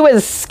story. He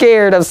was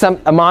scared of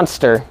a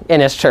monster in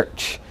his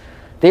church.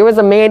 There was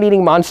a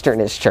man-eating monster in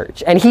his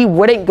church, and he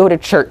wouldn't go to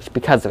church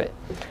because of it.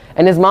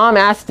 And his mom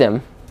asked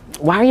him,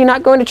 why are you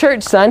not going to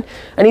church, son?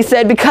 And he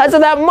said, because of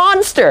that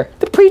monster.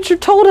 The preacher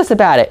told us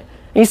about it.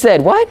 He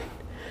said, what?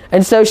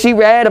 And so she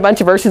read a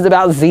bunch of verses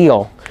about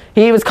zeal.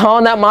 He was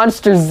calling that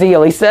monster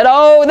zeal. He said,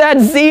 oh,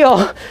 that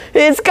zeal,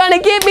 it's going to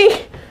get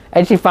me.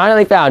 And she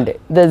finally found it.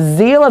 The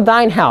zeal of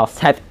thine house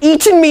hath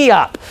eaten me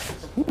up.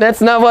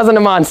 Wasn't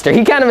a monster.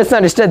 He kind of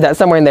misunderstood that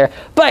somewhere in there.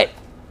 But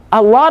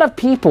a lot of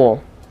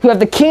people who have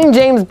the King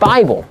James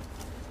Bible,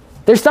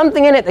 there's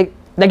something in it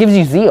that gives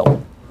you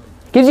zeal.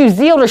 Gives you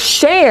zeal to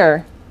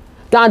share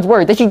God's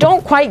Word that you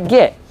don't quite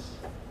get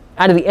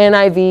out of the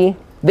NIV,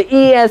 the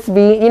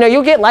ESV. You know,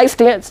 you'll get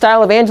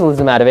lifestyle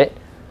evangelism out of it.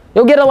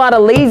 You'll get a lot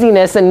of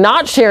laziness and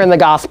not sharing the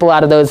gospel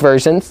out of those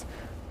versions.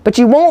 But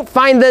you won't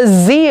find the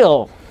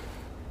zeal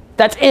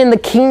that's in the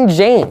King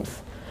James.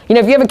 You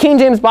know, if you have a King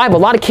James Bible, a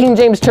lot of King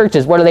James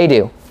churches, what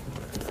do?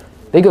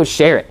 They go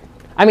share it.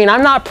 I mean,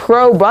 I'm not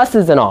pro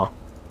buses and all.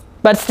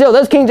 But still,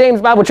 those King James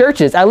Bible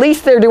churches, at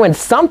least they're doing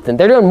something.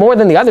 They're doing more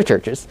than the other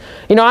churches.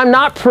 You know, I'm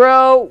not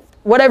pro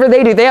whatever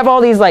they do. They have all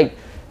these, like,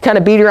 kind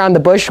of beat around the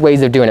bush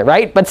ways of doing it,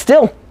 right? But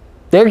still,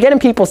 they're getting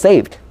people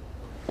saved.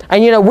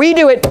 And, you know, we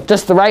do it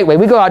just the right way.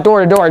 We go out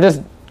door to door,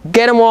 just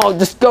get them all,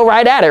 just go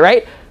right at it,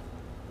 right?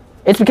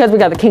 It's because we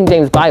got the King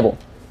James Bible.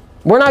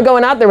 We're not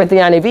going out there with the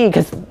NIV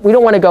because we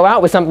don't want to go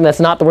out with something that's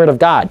not the Word of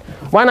God.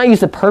 Why not use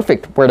the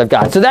perfect Word of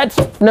God? So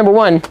that's number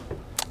 1.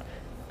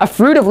 A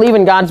fruit of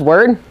leaving God's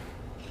Word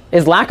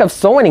is lack of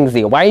soul winning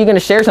zeal. Why are you going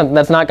to share something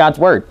that's not God's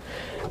Word?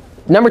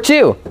 Number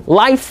 2,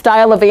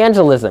 lifestyle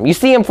evangelism. You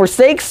see them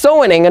forsake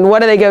soul winning, and what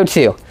do they go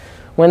to?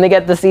 When they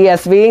get this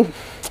ESV,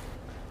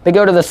 they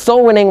go to the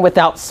soul winning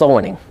without soul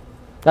winning.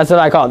 That's what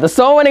I call it. The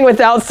soul winning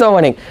without soul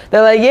winning.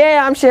 They're like,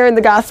 yeah, I'm sharing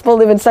the gospel,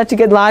 living such a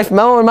good life,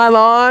 mowing my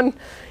lawn.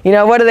 You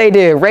know, what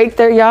do? Rake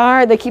their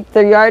yard. They keep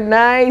their yard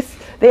nice.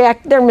 They're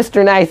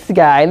Mr. Nice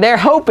Guy. And they're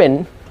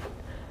hoping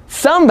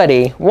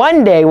somebody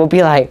one day will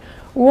be like,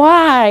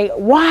 why,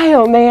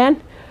 oh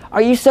man,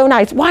 are you so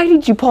nice? Why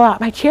did you pull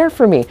out my chair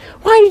for me?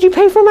 Why did you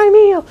pay for my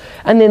meal?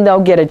 And then they'll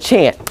get a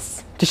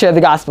chance to share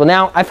the gospel.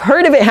 Now, I've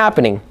heard of it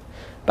happening,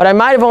 but I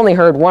might have only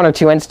heard 1 or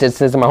 2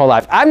 instances in my whole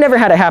life. I've never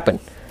had it happen.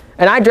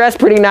 And I dress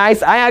pretty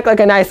nice. I act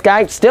like a nice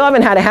guy. Still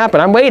haven't had it happen.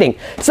 I'm waiting.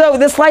 So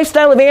this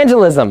lifestyle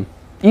evangelism,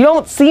 you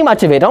don't see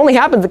much of it. It only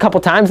happens a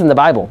couple times in the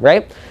Bible,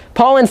 right?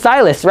 Paul and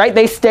Silas, right?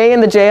 They stay in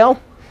the jail.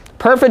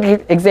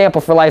 Perfect example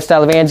for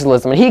lifestyle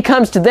evangelism. And he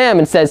comes to them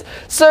and says,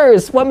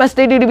 sirs, what must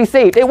they do to be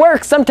saved? It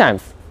works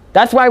sometimes.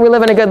 That's why we're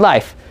living a good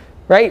life,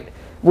 right?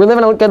 We're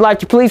living a good life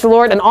to please the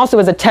Lord and also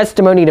as a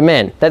testimony to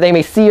men, that they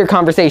may see your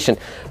conversation.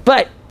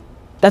 But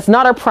that's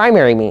not our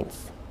primary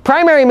means.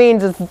 Primary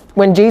means is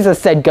when Jesus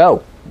said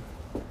go.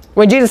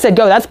 When Jesus said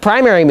go, that's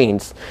primary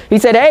means. He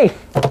said, hey,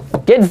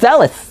 get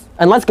zealous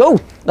and let's go.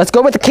 Let's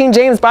go with the King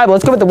James Bible.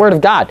 Let's go with the Word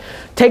of God.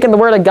 Taking the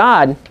Word of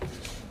God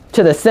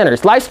to the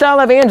sinners. Lifestyle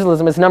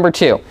evangelism is number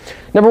 2.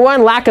 Number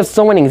 1, lack of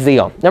soul winning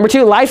zeal. Number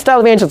 2, lifestyle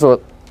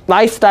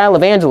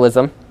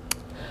evangelism.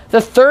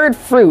 The third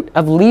fruit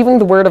of leaving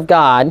the Word of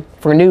God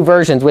for new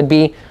versions would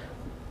be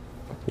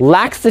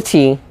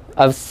laxity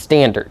of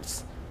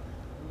standards.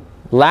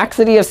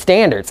 Laxity of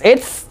standards.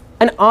 It's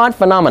an odd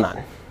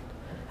phenomenon.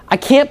 I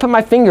can't put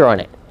my finger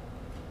on it.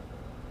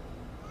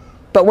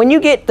 But when you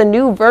get the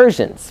new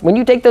versions, when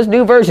you take those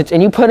new versions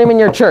and you put them in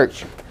your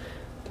church,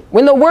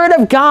 when the Word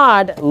of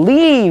God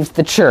leaves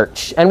the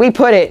church and we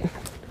put it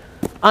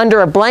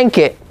under a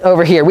blanket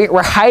over here,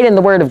 we're hiding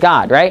the Word of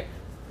God, right?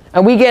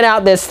 And we get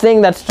out this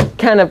thing that's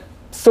kind of,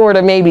 sort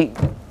of, maybe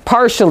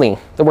partially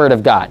the Word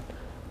of God,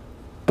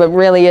 but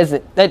really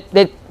isn't.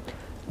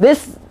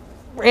 This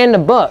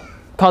random book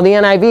called the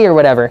NIV or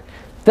whatever,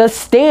 the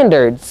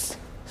standards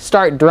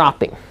start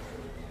dropping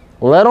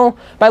little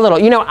by little.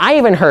 You know, I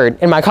even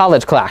heard in my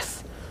college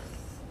class,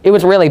 it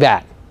was really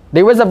bad.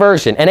 There was a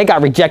version and it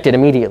got rejected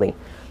immediately.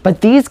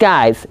 But these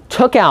guys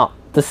took out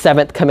the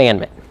 7th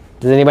commandment.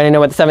 Does anybody know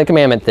what the 7th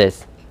commandment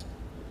is?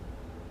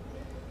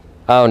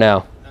 Oh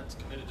no.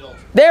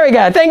 There we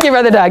go. Thank you,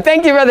 Brother Doug.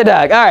 Thank you, Brother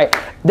Doug. All right.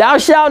 Thou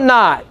shalt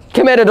not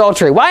commit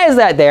adultery. Why is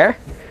that there?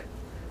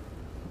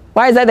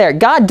 Why is that there?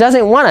 God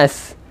doesn't want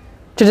us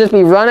to just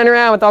be running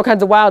around with all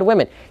kinds of wild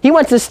women. He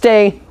wants to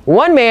stay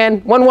one man,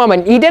 one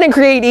woman. He didn't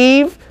create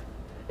Eve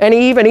and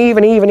Eve and Eve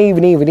and Eve and Eve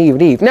and Eve and Eve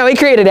and Eve. No, he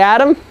created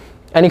Adam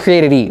and he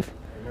created Eve.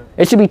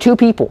 It should be 2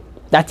 people.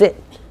 That's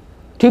it.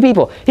 2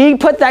 people. He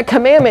put that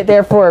commandment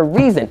there for a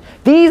reason.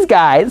 These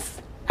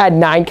guys had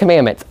 9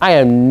 commandments. I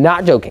am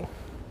not joking.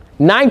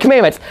 9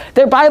 commandments.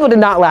 Their Bible did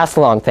not last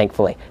long,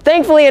 thankfully.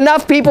 Thankfully,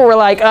 enough people were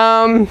like,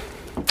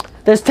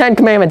 there's 10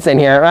 commandments in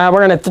here.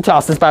 We're going to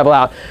toss this Bible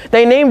out.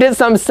 They named it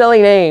some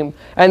silly name,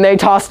 and they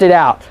tossed it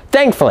out,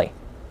 thankfully.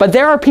 But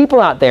there are people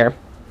out there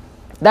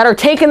that are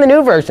taking the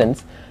new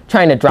versions,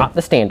 trying to drop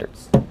the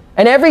standards.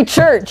 And every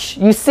church,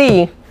 you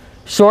see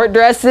short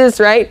dresses,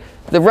 right?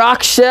 The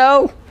rock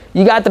show.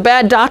 You got the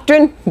bad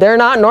doctrine. They're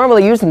not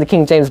normally using the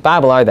King James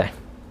Bible, are they?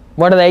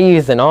 What are they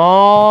using?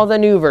 All the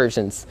new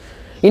versions.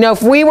 You know,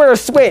 if we were to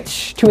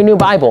switch to a new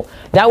Bible,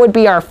 that would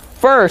be our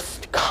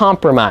first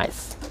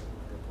compromise.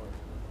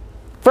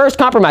 First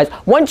compromise.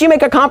 Once you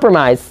make a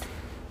compromise,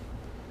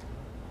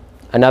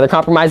 another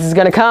compromise is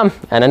going to come,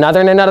 and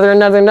another, and another, and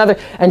another, and another,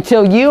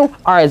 until you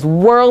are as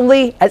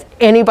worldly as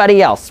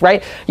anybody else,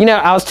 right? You know,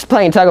 I was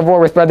playing tug of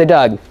war with Brother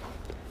Doug.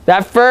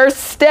 That first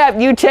step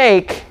you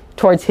take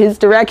towards his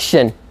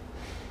direction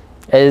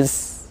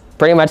is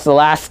pretty much the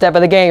last step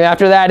of the game.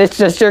 After that, it's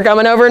just you're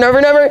coming over and over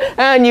and over,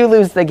 and you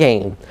lose the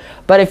game.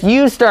 But if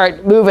you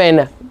start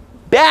moving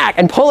back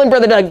and pulling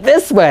Brother Doug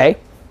this way,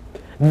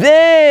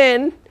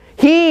 then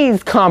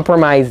he's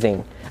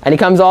compromising. And he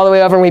comes all the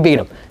way over and we beat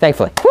him,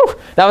 thankfully. Whew,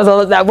 we're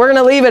going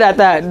to leave it at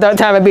that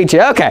time I beat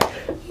you. Okay.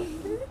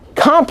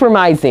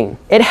 Compromising.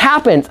 It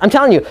happens. I'm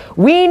telling you,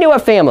 we knew a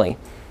family.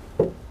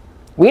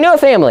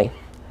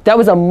 That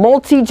was a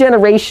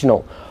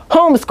multi-generational,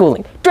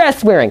 homeschooling,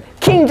 dress wearing,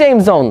 King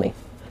James only.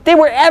 They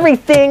were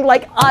everything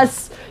like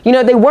us. You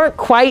know, they weren't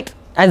quite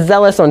as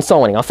zealous on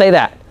soul winning, I'll say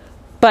that.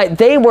 But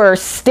they were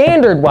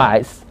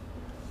standard-wise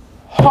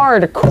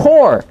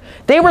hardcore.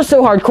 They were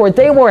so hardcore,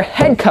 they wore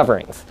head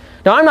coverings.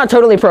 Now, I'm not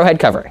totally pro head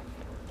covering,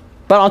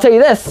 but I'll tell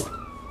you this,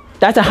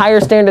 that's a higher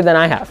standard than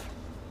I have.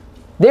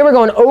 They were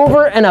going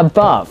over and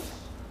above.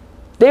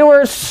 They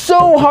were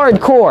so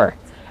hardcore.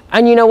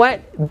 And you know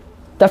what?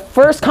 The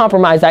first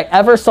compromise I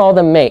ever saw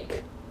them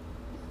make,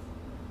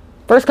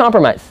 first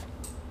compromise,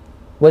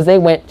 was they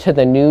went to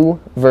the new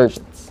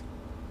versions.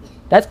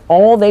 That's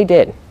all they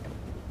did.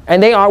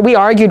 And we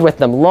argued with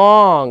them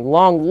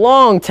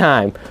long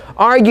time.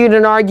 Argued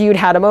and argued,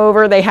 had them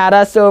over, they had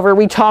us over.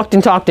 We talked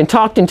and talked and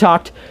talked and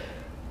talked.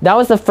 That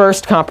was the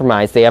first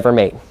compromise they ever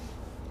made.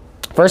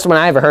 First one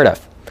I ever heard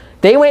of.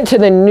 They went to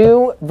the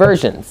new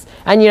versions.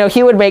 And you know,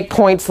 he would make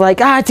points like,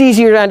 it's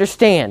easier to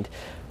understand.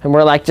 And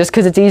we're like, just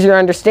because it's easier to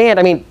understand,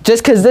 I mean,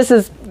 just because this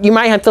is, you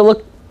might have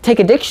to take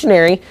a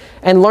dictionary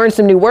and learn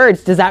some new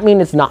words. Does that mean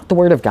it's not the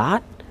Word of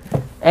God?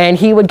 And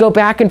he would go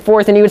back and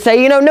forth and he would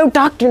say, you know, no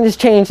doctrine has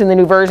changed in the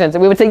new versions.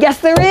 And we would say,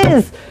 yes, there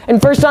is. In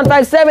 1 John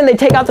 5:7, they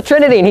take out the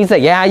Trinity. And he'd say,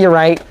 yeah, you're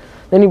right.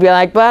 Then he'd be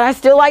like, but I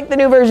still like the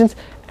new versions.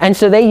 And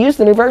so they used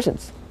the new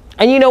versions.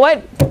 And you know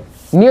what?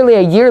 Nearly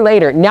a year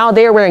later, now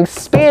they're wearing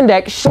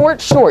spandex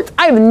short shorts.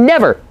 I've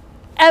never,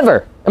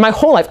 ever, in my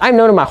whole life, I've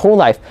known in my whole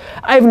life,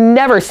 I've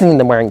never seen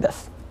them wearing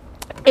this.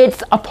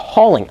 It's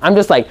appalling. I'm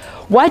just like,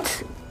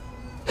 what?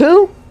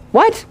 Who?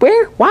 What?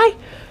 Where? Why?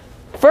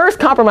 First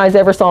compromise I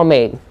ever saw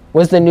made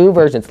was the new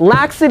versions.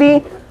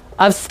 Laxity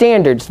of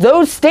standards.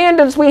 Those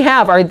standards we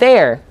have are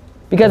there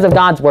because of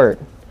God's Word.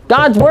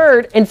 God's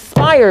Word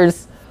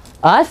inspires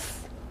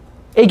us.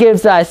 It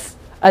gives us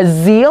a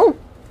zeal.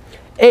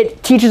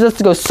 It teaches us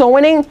to go soul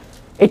winning.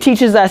 It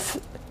teaches us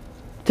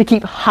to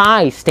keep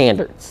high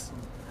standards,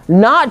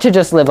 not to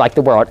just live like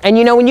the world. And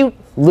you know, when you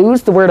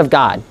lose the Word of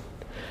God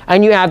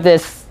and you have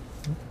this,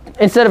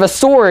 instead of a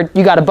sword,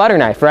 you got a butter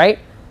knife, right?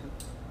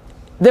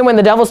 Then when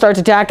the devil starts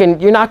attacking,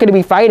 you're not going to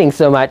be fighting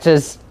so much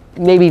as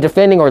maybe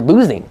defending or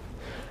losing.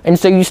 And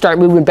so you start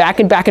moving back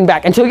and back and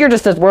back until you're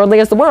just as worldly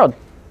as the world.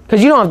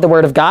 Because you don't have the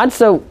Word of God,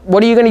 so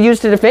what are you going to use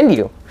to defend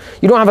you?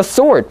 You don't have a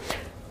sword.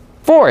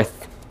 Fourth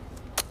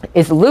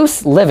is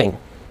loose living.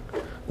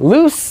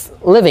 Loose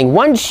living.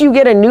 Once you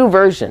get a new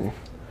version,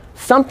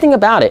 something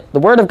about it, the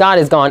Word of God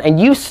is gone, and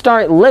you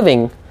start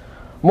living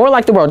more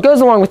like the world.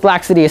 Goes along with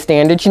laxity of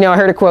standards. You know, I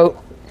heard a quote,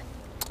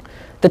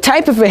 the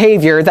type of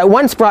behavior that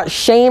once brought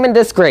shame and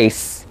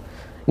disgrace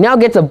now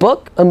gets a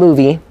book, a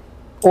movie,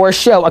 or a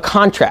show, a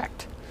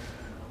contract.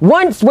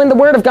 Once, when the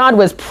Word of God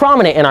was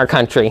prominent in our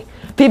country,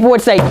 people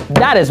would say,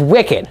 that is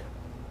wicked.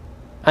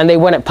 And they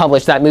wouldn't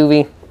publish that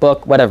movie,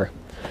 book, whatever.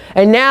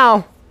 And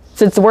now,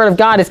 since the Word of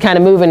God is kind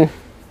of moving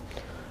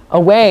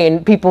away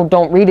and people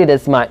don't read it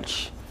as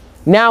much,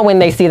 Now when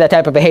they see that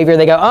type of behavior,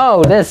 they go,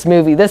 oh, this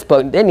movie, this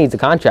book, it needs a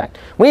contract.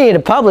 We need to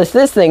publish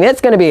this thing.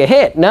 It's going to be a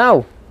hit.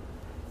 No.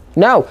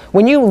 No.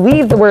 When you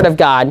leave the Word of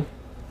God,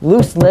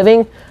 loose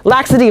living,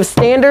 laxity of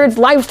standards,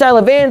 lifestyle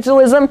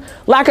evangelism,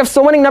 lack of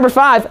soul winning. Number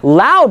 5,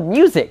 loud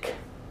music.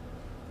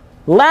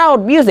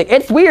 Loud music.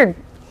 It's weird.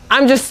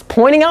 I'm just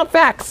pointing out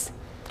facts.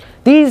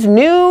 These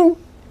new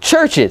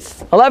churches,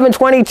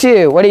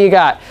 1122, what do you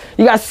got?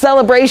 You got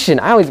celebration.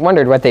 I always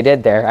wondered what they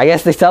did there. I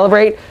guess they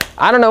celebrate.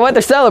 I don't know what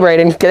they're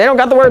celebrating because they don't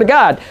got the Word of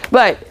God.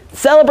 But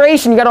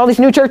celebration, you got all these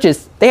new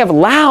churches. They have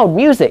loud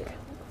music.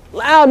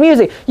 Loud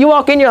music. You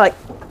walk in, you're like,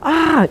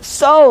 it's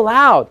so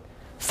loud.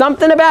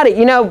 Something about it.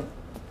 You know,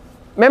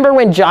 remember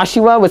when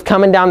Joshua was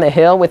coming down the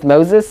hill with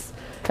Moses?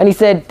 And he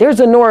said, there's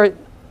a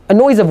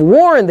noise of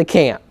war in the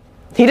camp.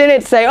 He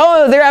didn't say,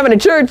 oh, they're having a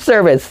church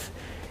service.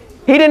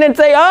 He didn't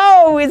say,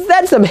 oh, is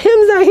that some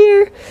hymns I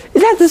hear?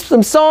 Is that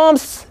some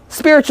psalms,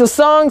 spiritual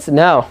songs?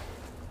 No.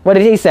 What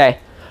did he say?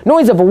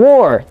 Noise of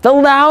war, the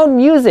loud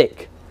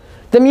music.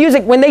 The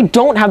music when they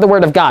don't have the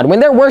Word of God, when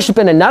they're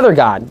worshiping another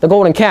god, the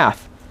golden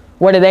calf.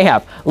 What do they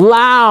have?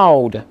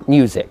 Loud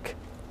music.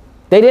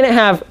 They didn't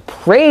have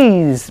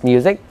praise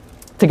music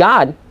to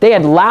God. They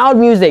had loud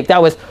music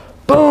that was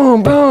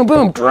boom, boom,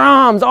 boom,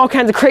 drums, all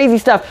kinds of crazy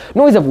stuff.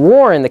 Noise of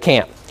war in the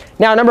camp.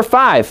 Now, number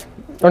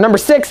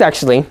 6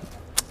 actually,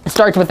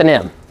 starts with an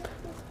M.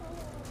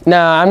 No,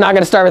 I'm not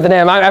going to start with an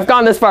M. I've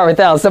gone this far with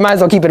L's, so might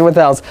as well keep it with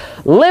L's.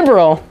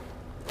 Liberal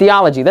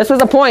theology. This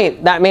was a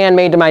point that man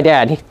made to my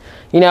dad.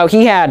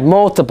 He had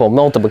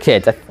multiple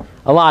kids,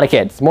 a lot of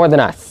kids, more than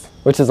us,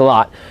 which is a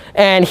lot.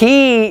 And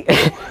he,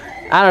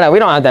 I don't know, we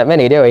don't have that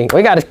many, do we?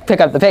 We got to pick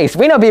up the pace.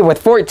 We know people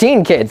with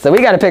 14 kids, so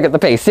we got to pick up the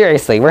pace.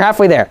 Seriously, we're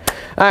halfway there.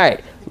 All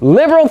right,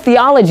 liberal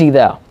theology,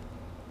 though.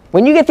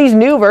 When you get these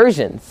new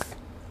versions,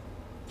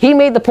 he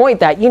made the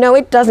point that,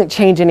 it doesn't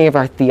change any of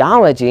our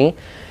theology.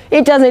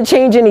 It doesn't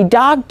change any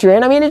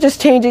doctrine. I mean, it just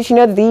changes,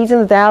 the these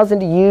and the thous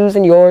and the yous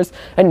and yours.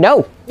 And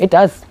no, it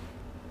does.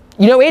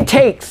 It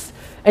takes,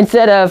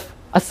 instead of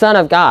a son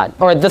of God,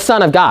 or the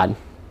Son of God,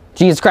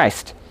 Jesus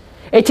Christ,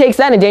 it takes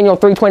that in Daniel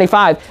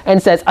 3:25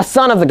 and says, a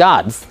son of the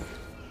gods,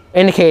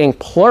 indicating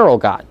plural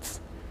gods.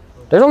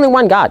 There's only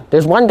one God.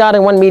 There's one God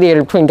and one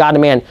mediator between God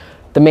and man,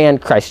 the man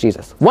Christ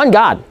Jesus. One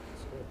God.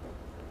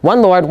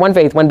 One Lord, one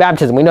faith, one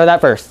baptism. We know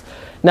that verse.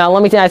 Now,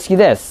 let me ask you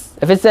this.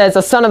 If it says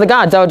a son of the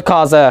gods, that would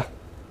cause a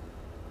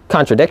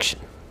contradiction.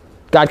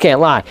 God can't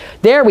lie.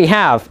 There we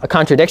have a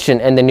contradiction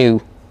in the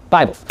new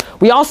Bibles.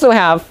 We also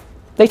have,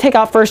 they take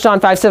out 1 John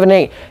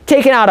 5:7-8,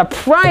 taking out a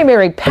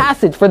primary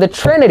passage for the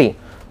Trinity.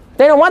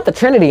 They don't want the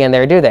Trinity in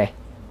there, do they?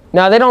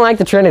 No, they don't like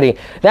the Trinity.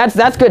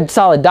 That's good,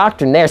 solid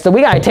doctrine there. So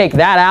we got to take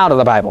that out of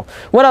the Bible.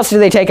 What else do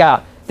they take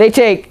out? They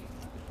take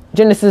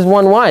Genesis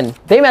 1:1.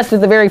 They messed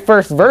with the very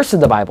first verse of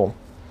the Bible.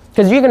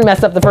 Because you can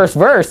mess up the first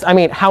verse. I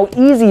mean, how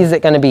easy is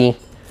it going to be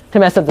to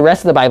mess up the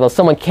rest of the Bible if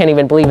someone can't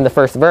even believe in the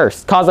first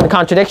verse? Causing a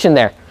contradiction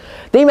there.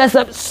 They mess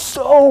up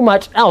so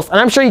much else. And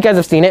I'm sure you guys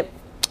have seen it.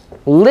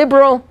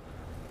 Liberal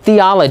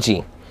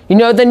theology.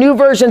 The new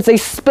versions, they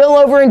spill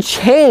over and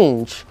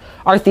change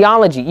our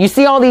theology. You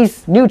see all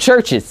these new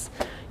churches.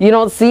 You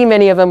don't see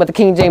many of them with the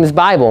King James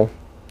Bible.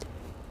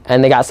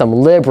 And they got some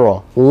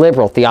liberal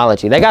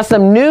theology. They got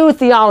some new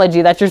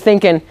theology that you're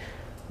thinking,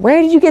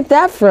 where did you get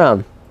that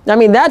from? I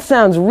mean, that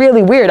sounds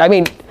really weird. I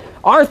mean,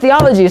 our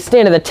theology is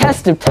standing the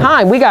test of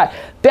time. We got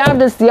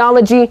Baptist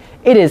theology.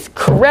 It is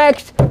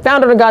correct,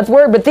 founded on God's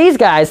Word. But these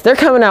guys, they're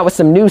coming out with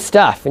some new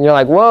stuff. And you're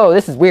like, whoa,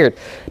 this is weird.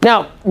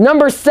 Now,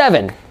 number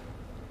 7,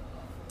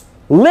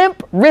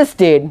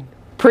 limp-wristed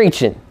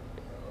preaching.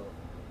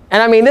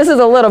 And I mean, this is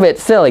a little bit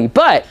silly,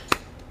 but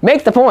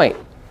make the point.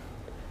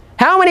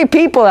 How many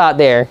people out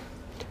there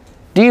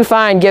do you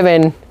find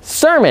giving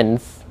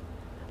sermons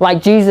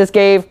like Jesus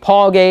gave,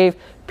 Paul gave,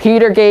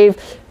 Peter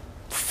gave,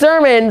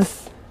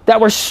 sermons that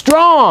were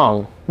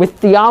strong with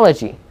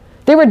theology?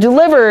 They were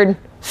delivered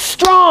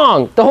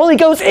strong. The Holy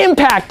Ghost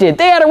impacted.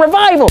 They had a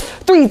revival.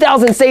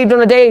 3,000 saved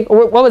on a day.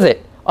 Or what was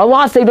it? A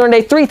lot saved on a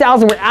day.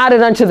 3,000 were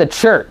added unto the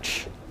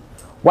church.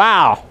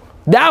 Wow.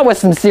 That was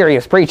some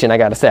serious preaching, I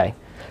got to say.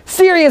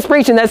 Serious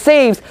preaching that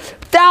saves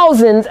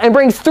thousands and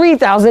brings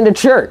 3,000 to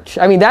church.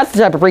 I mean, that's the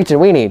type of preaching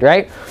we need,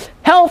 right?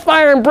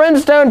 Hellfire and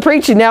brimstone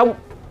preaching. Now,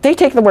 they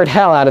take the word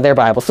hell out of their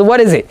Bible. So what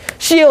is it?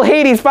 Sheol,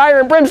 Hades, fire,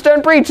 and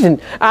brimstone preaching.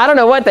 I don't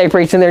know what they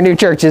preach in their new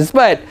churches,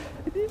 but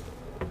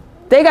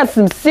they got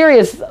some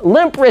serious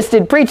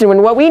limp-wristed preaching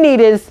when what we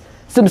need is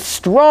some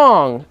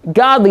strong,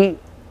 godly,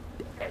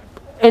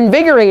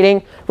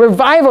 invigorating,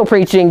 revival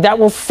preaching that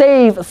will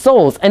save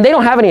souls. And they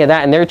don't have any of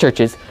that in their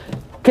churches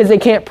because they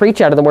can't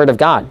preach out of the Word of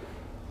God.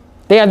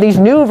 They have these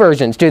new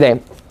versions, do they?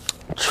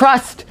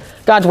 Trust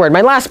God's Word.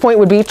 My last point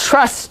would be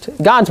trust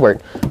God's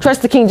Word.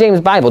 Trust the King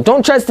James Bible.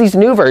 Don't trust these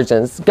new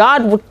versions.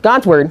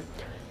 God's Word,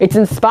 it's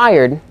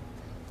inspired.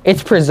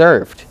 It's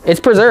preserved. It's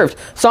preserved.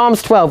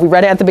 Psalms 12, we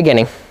read it at the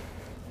beginning.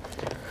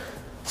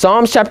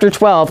 Psalms chapter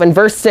 12 and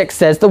verse 6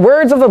 says, the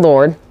words of the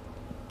Lord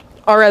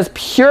are as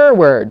pure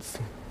words,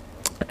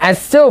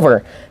 as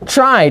silver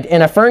tried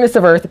in a furnace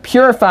of earth,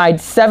 purified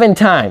 7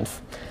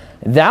 times.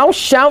 Thou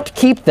shalt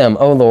keep them,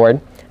 O Lord.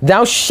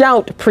 Thou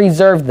shalt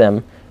preserve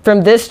them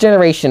from this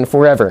generation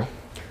forever.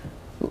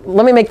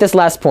 Let me make this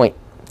last point.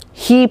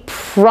 He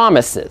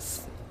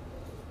promises.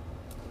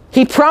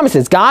 He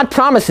promises. God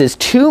promises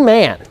to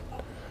man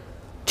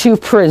to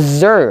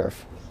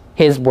preserve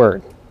his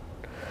word.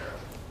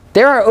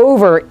 There are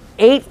over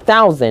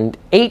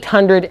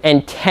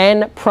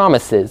 8,810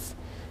 promises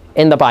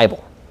in the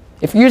Bible.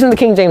 If you're using the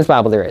King James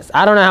Bible, there is.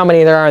 I don't know how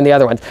many there are in the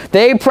other ones.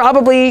 They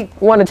probably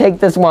want to take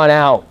this one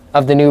out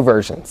of the new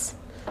versions.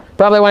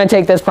 Probably want to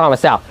take this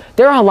promise out.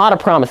 There are a lot of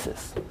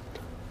promises.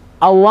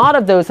 A lot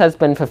of those has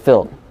been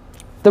fulfilled.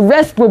 The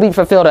rest will be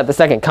fulfilled at the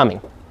second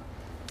coming.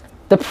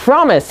 The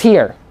promise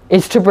here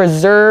is to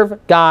preserve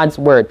God's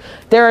word.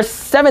 There are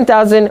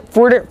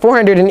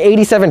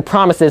 7,487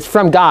 promises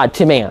from God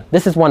to man.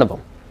 This is one of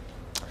them.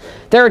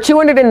 There are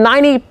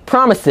 290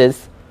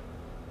 promises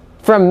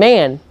from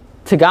man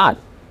to God.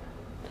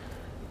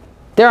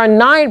 There are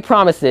 9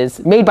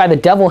 promises made by the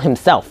devil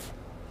himself.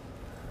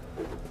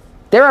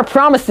 There are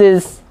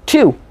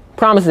two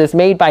promises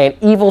made by an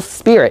evil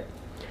spirit.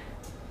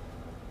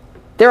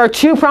 There are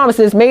 2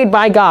 promises made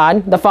by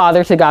God the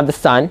Father to God the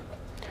Son.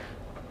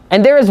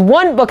 And there is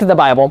one book of the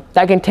Bible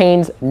that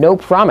contains no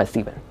promise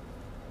even.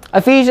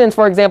 Ephesians,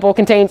 for example,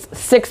 contains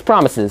 6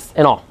 promises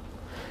in all.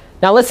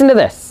 Now listen to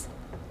this.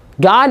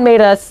 God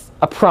made us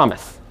a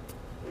promise.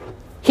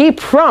 He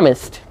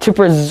promised to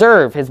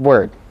preserve his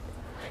word.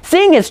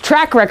 Seeing his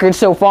track record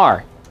so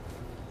far,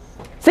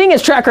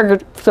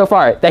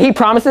 that he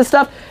promises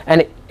stuff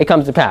and it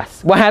comes to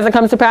pass. What hasn't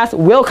come to pass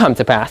will come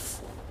to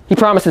pass. He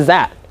promises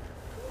that.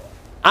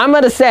 I'm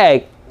going to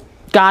say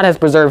God has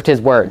preserved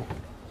his word.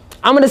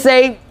 I'm going to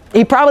say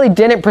he probably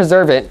didn't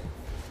preserve it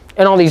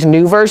in all these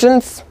new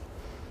versions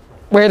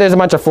where there's a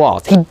bunch of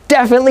flaws. He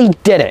definitely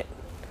didn't.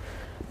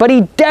 But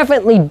he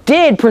definitely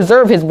did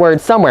preserve his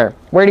word somewhere.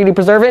 Where did he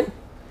preserve it?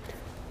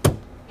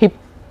 He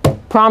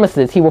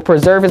promises he will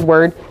preserve his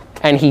word,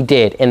 and he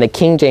did in the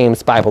King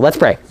James Bible. Let's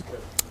pray.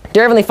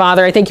 Dear Heavenly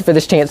Father, I thank you for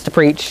this chance to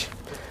preach.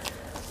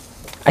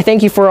 I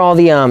thank you for all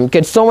the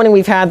good soul winning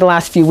we've had the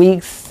last few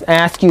weeks. I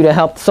ask you to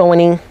help soul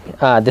winning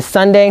this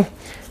Sunday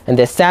and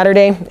this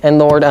Saturday. And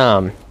Lord,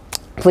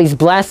 please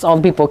bless all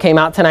the people who came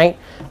out tonight.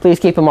 Please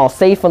keep them all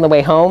safe on the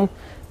way home.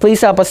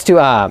 Please help us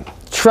to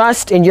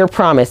trust in your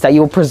promise that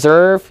you will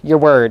preserve your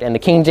word in the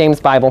King James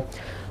Bible.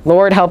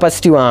 Lord, help us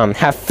to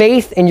have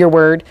faith in your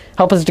word.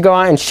 Help us to go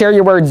out and share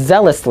your word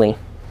zealously.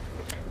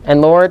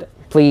 And Lord,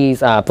 please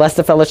bless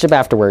the fellowship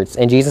afterwards.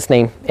 In Jesus'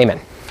 name, amen.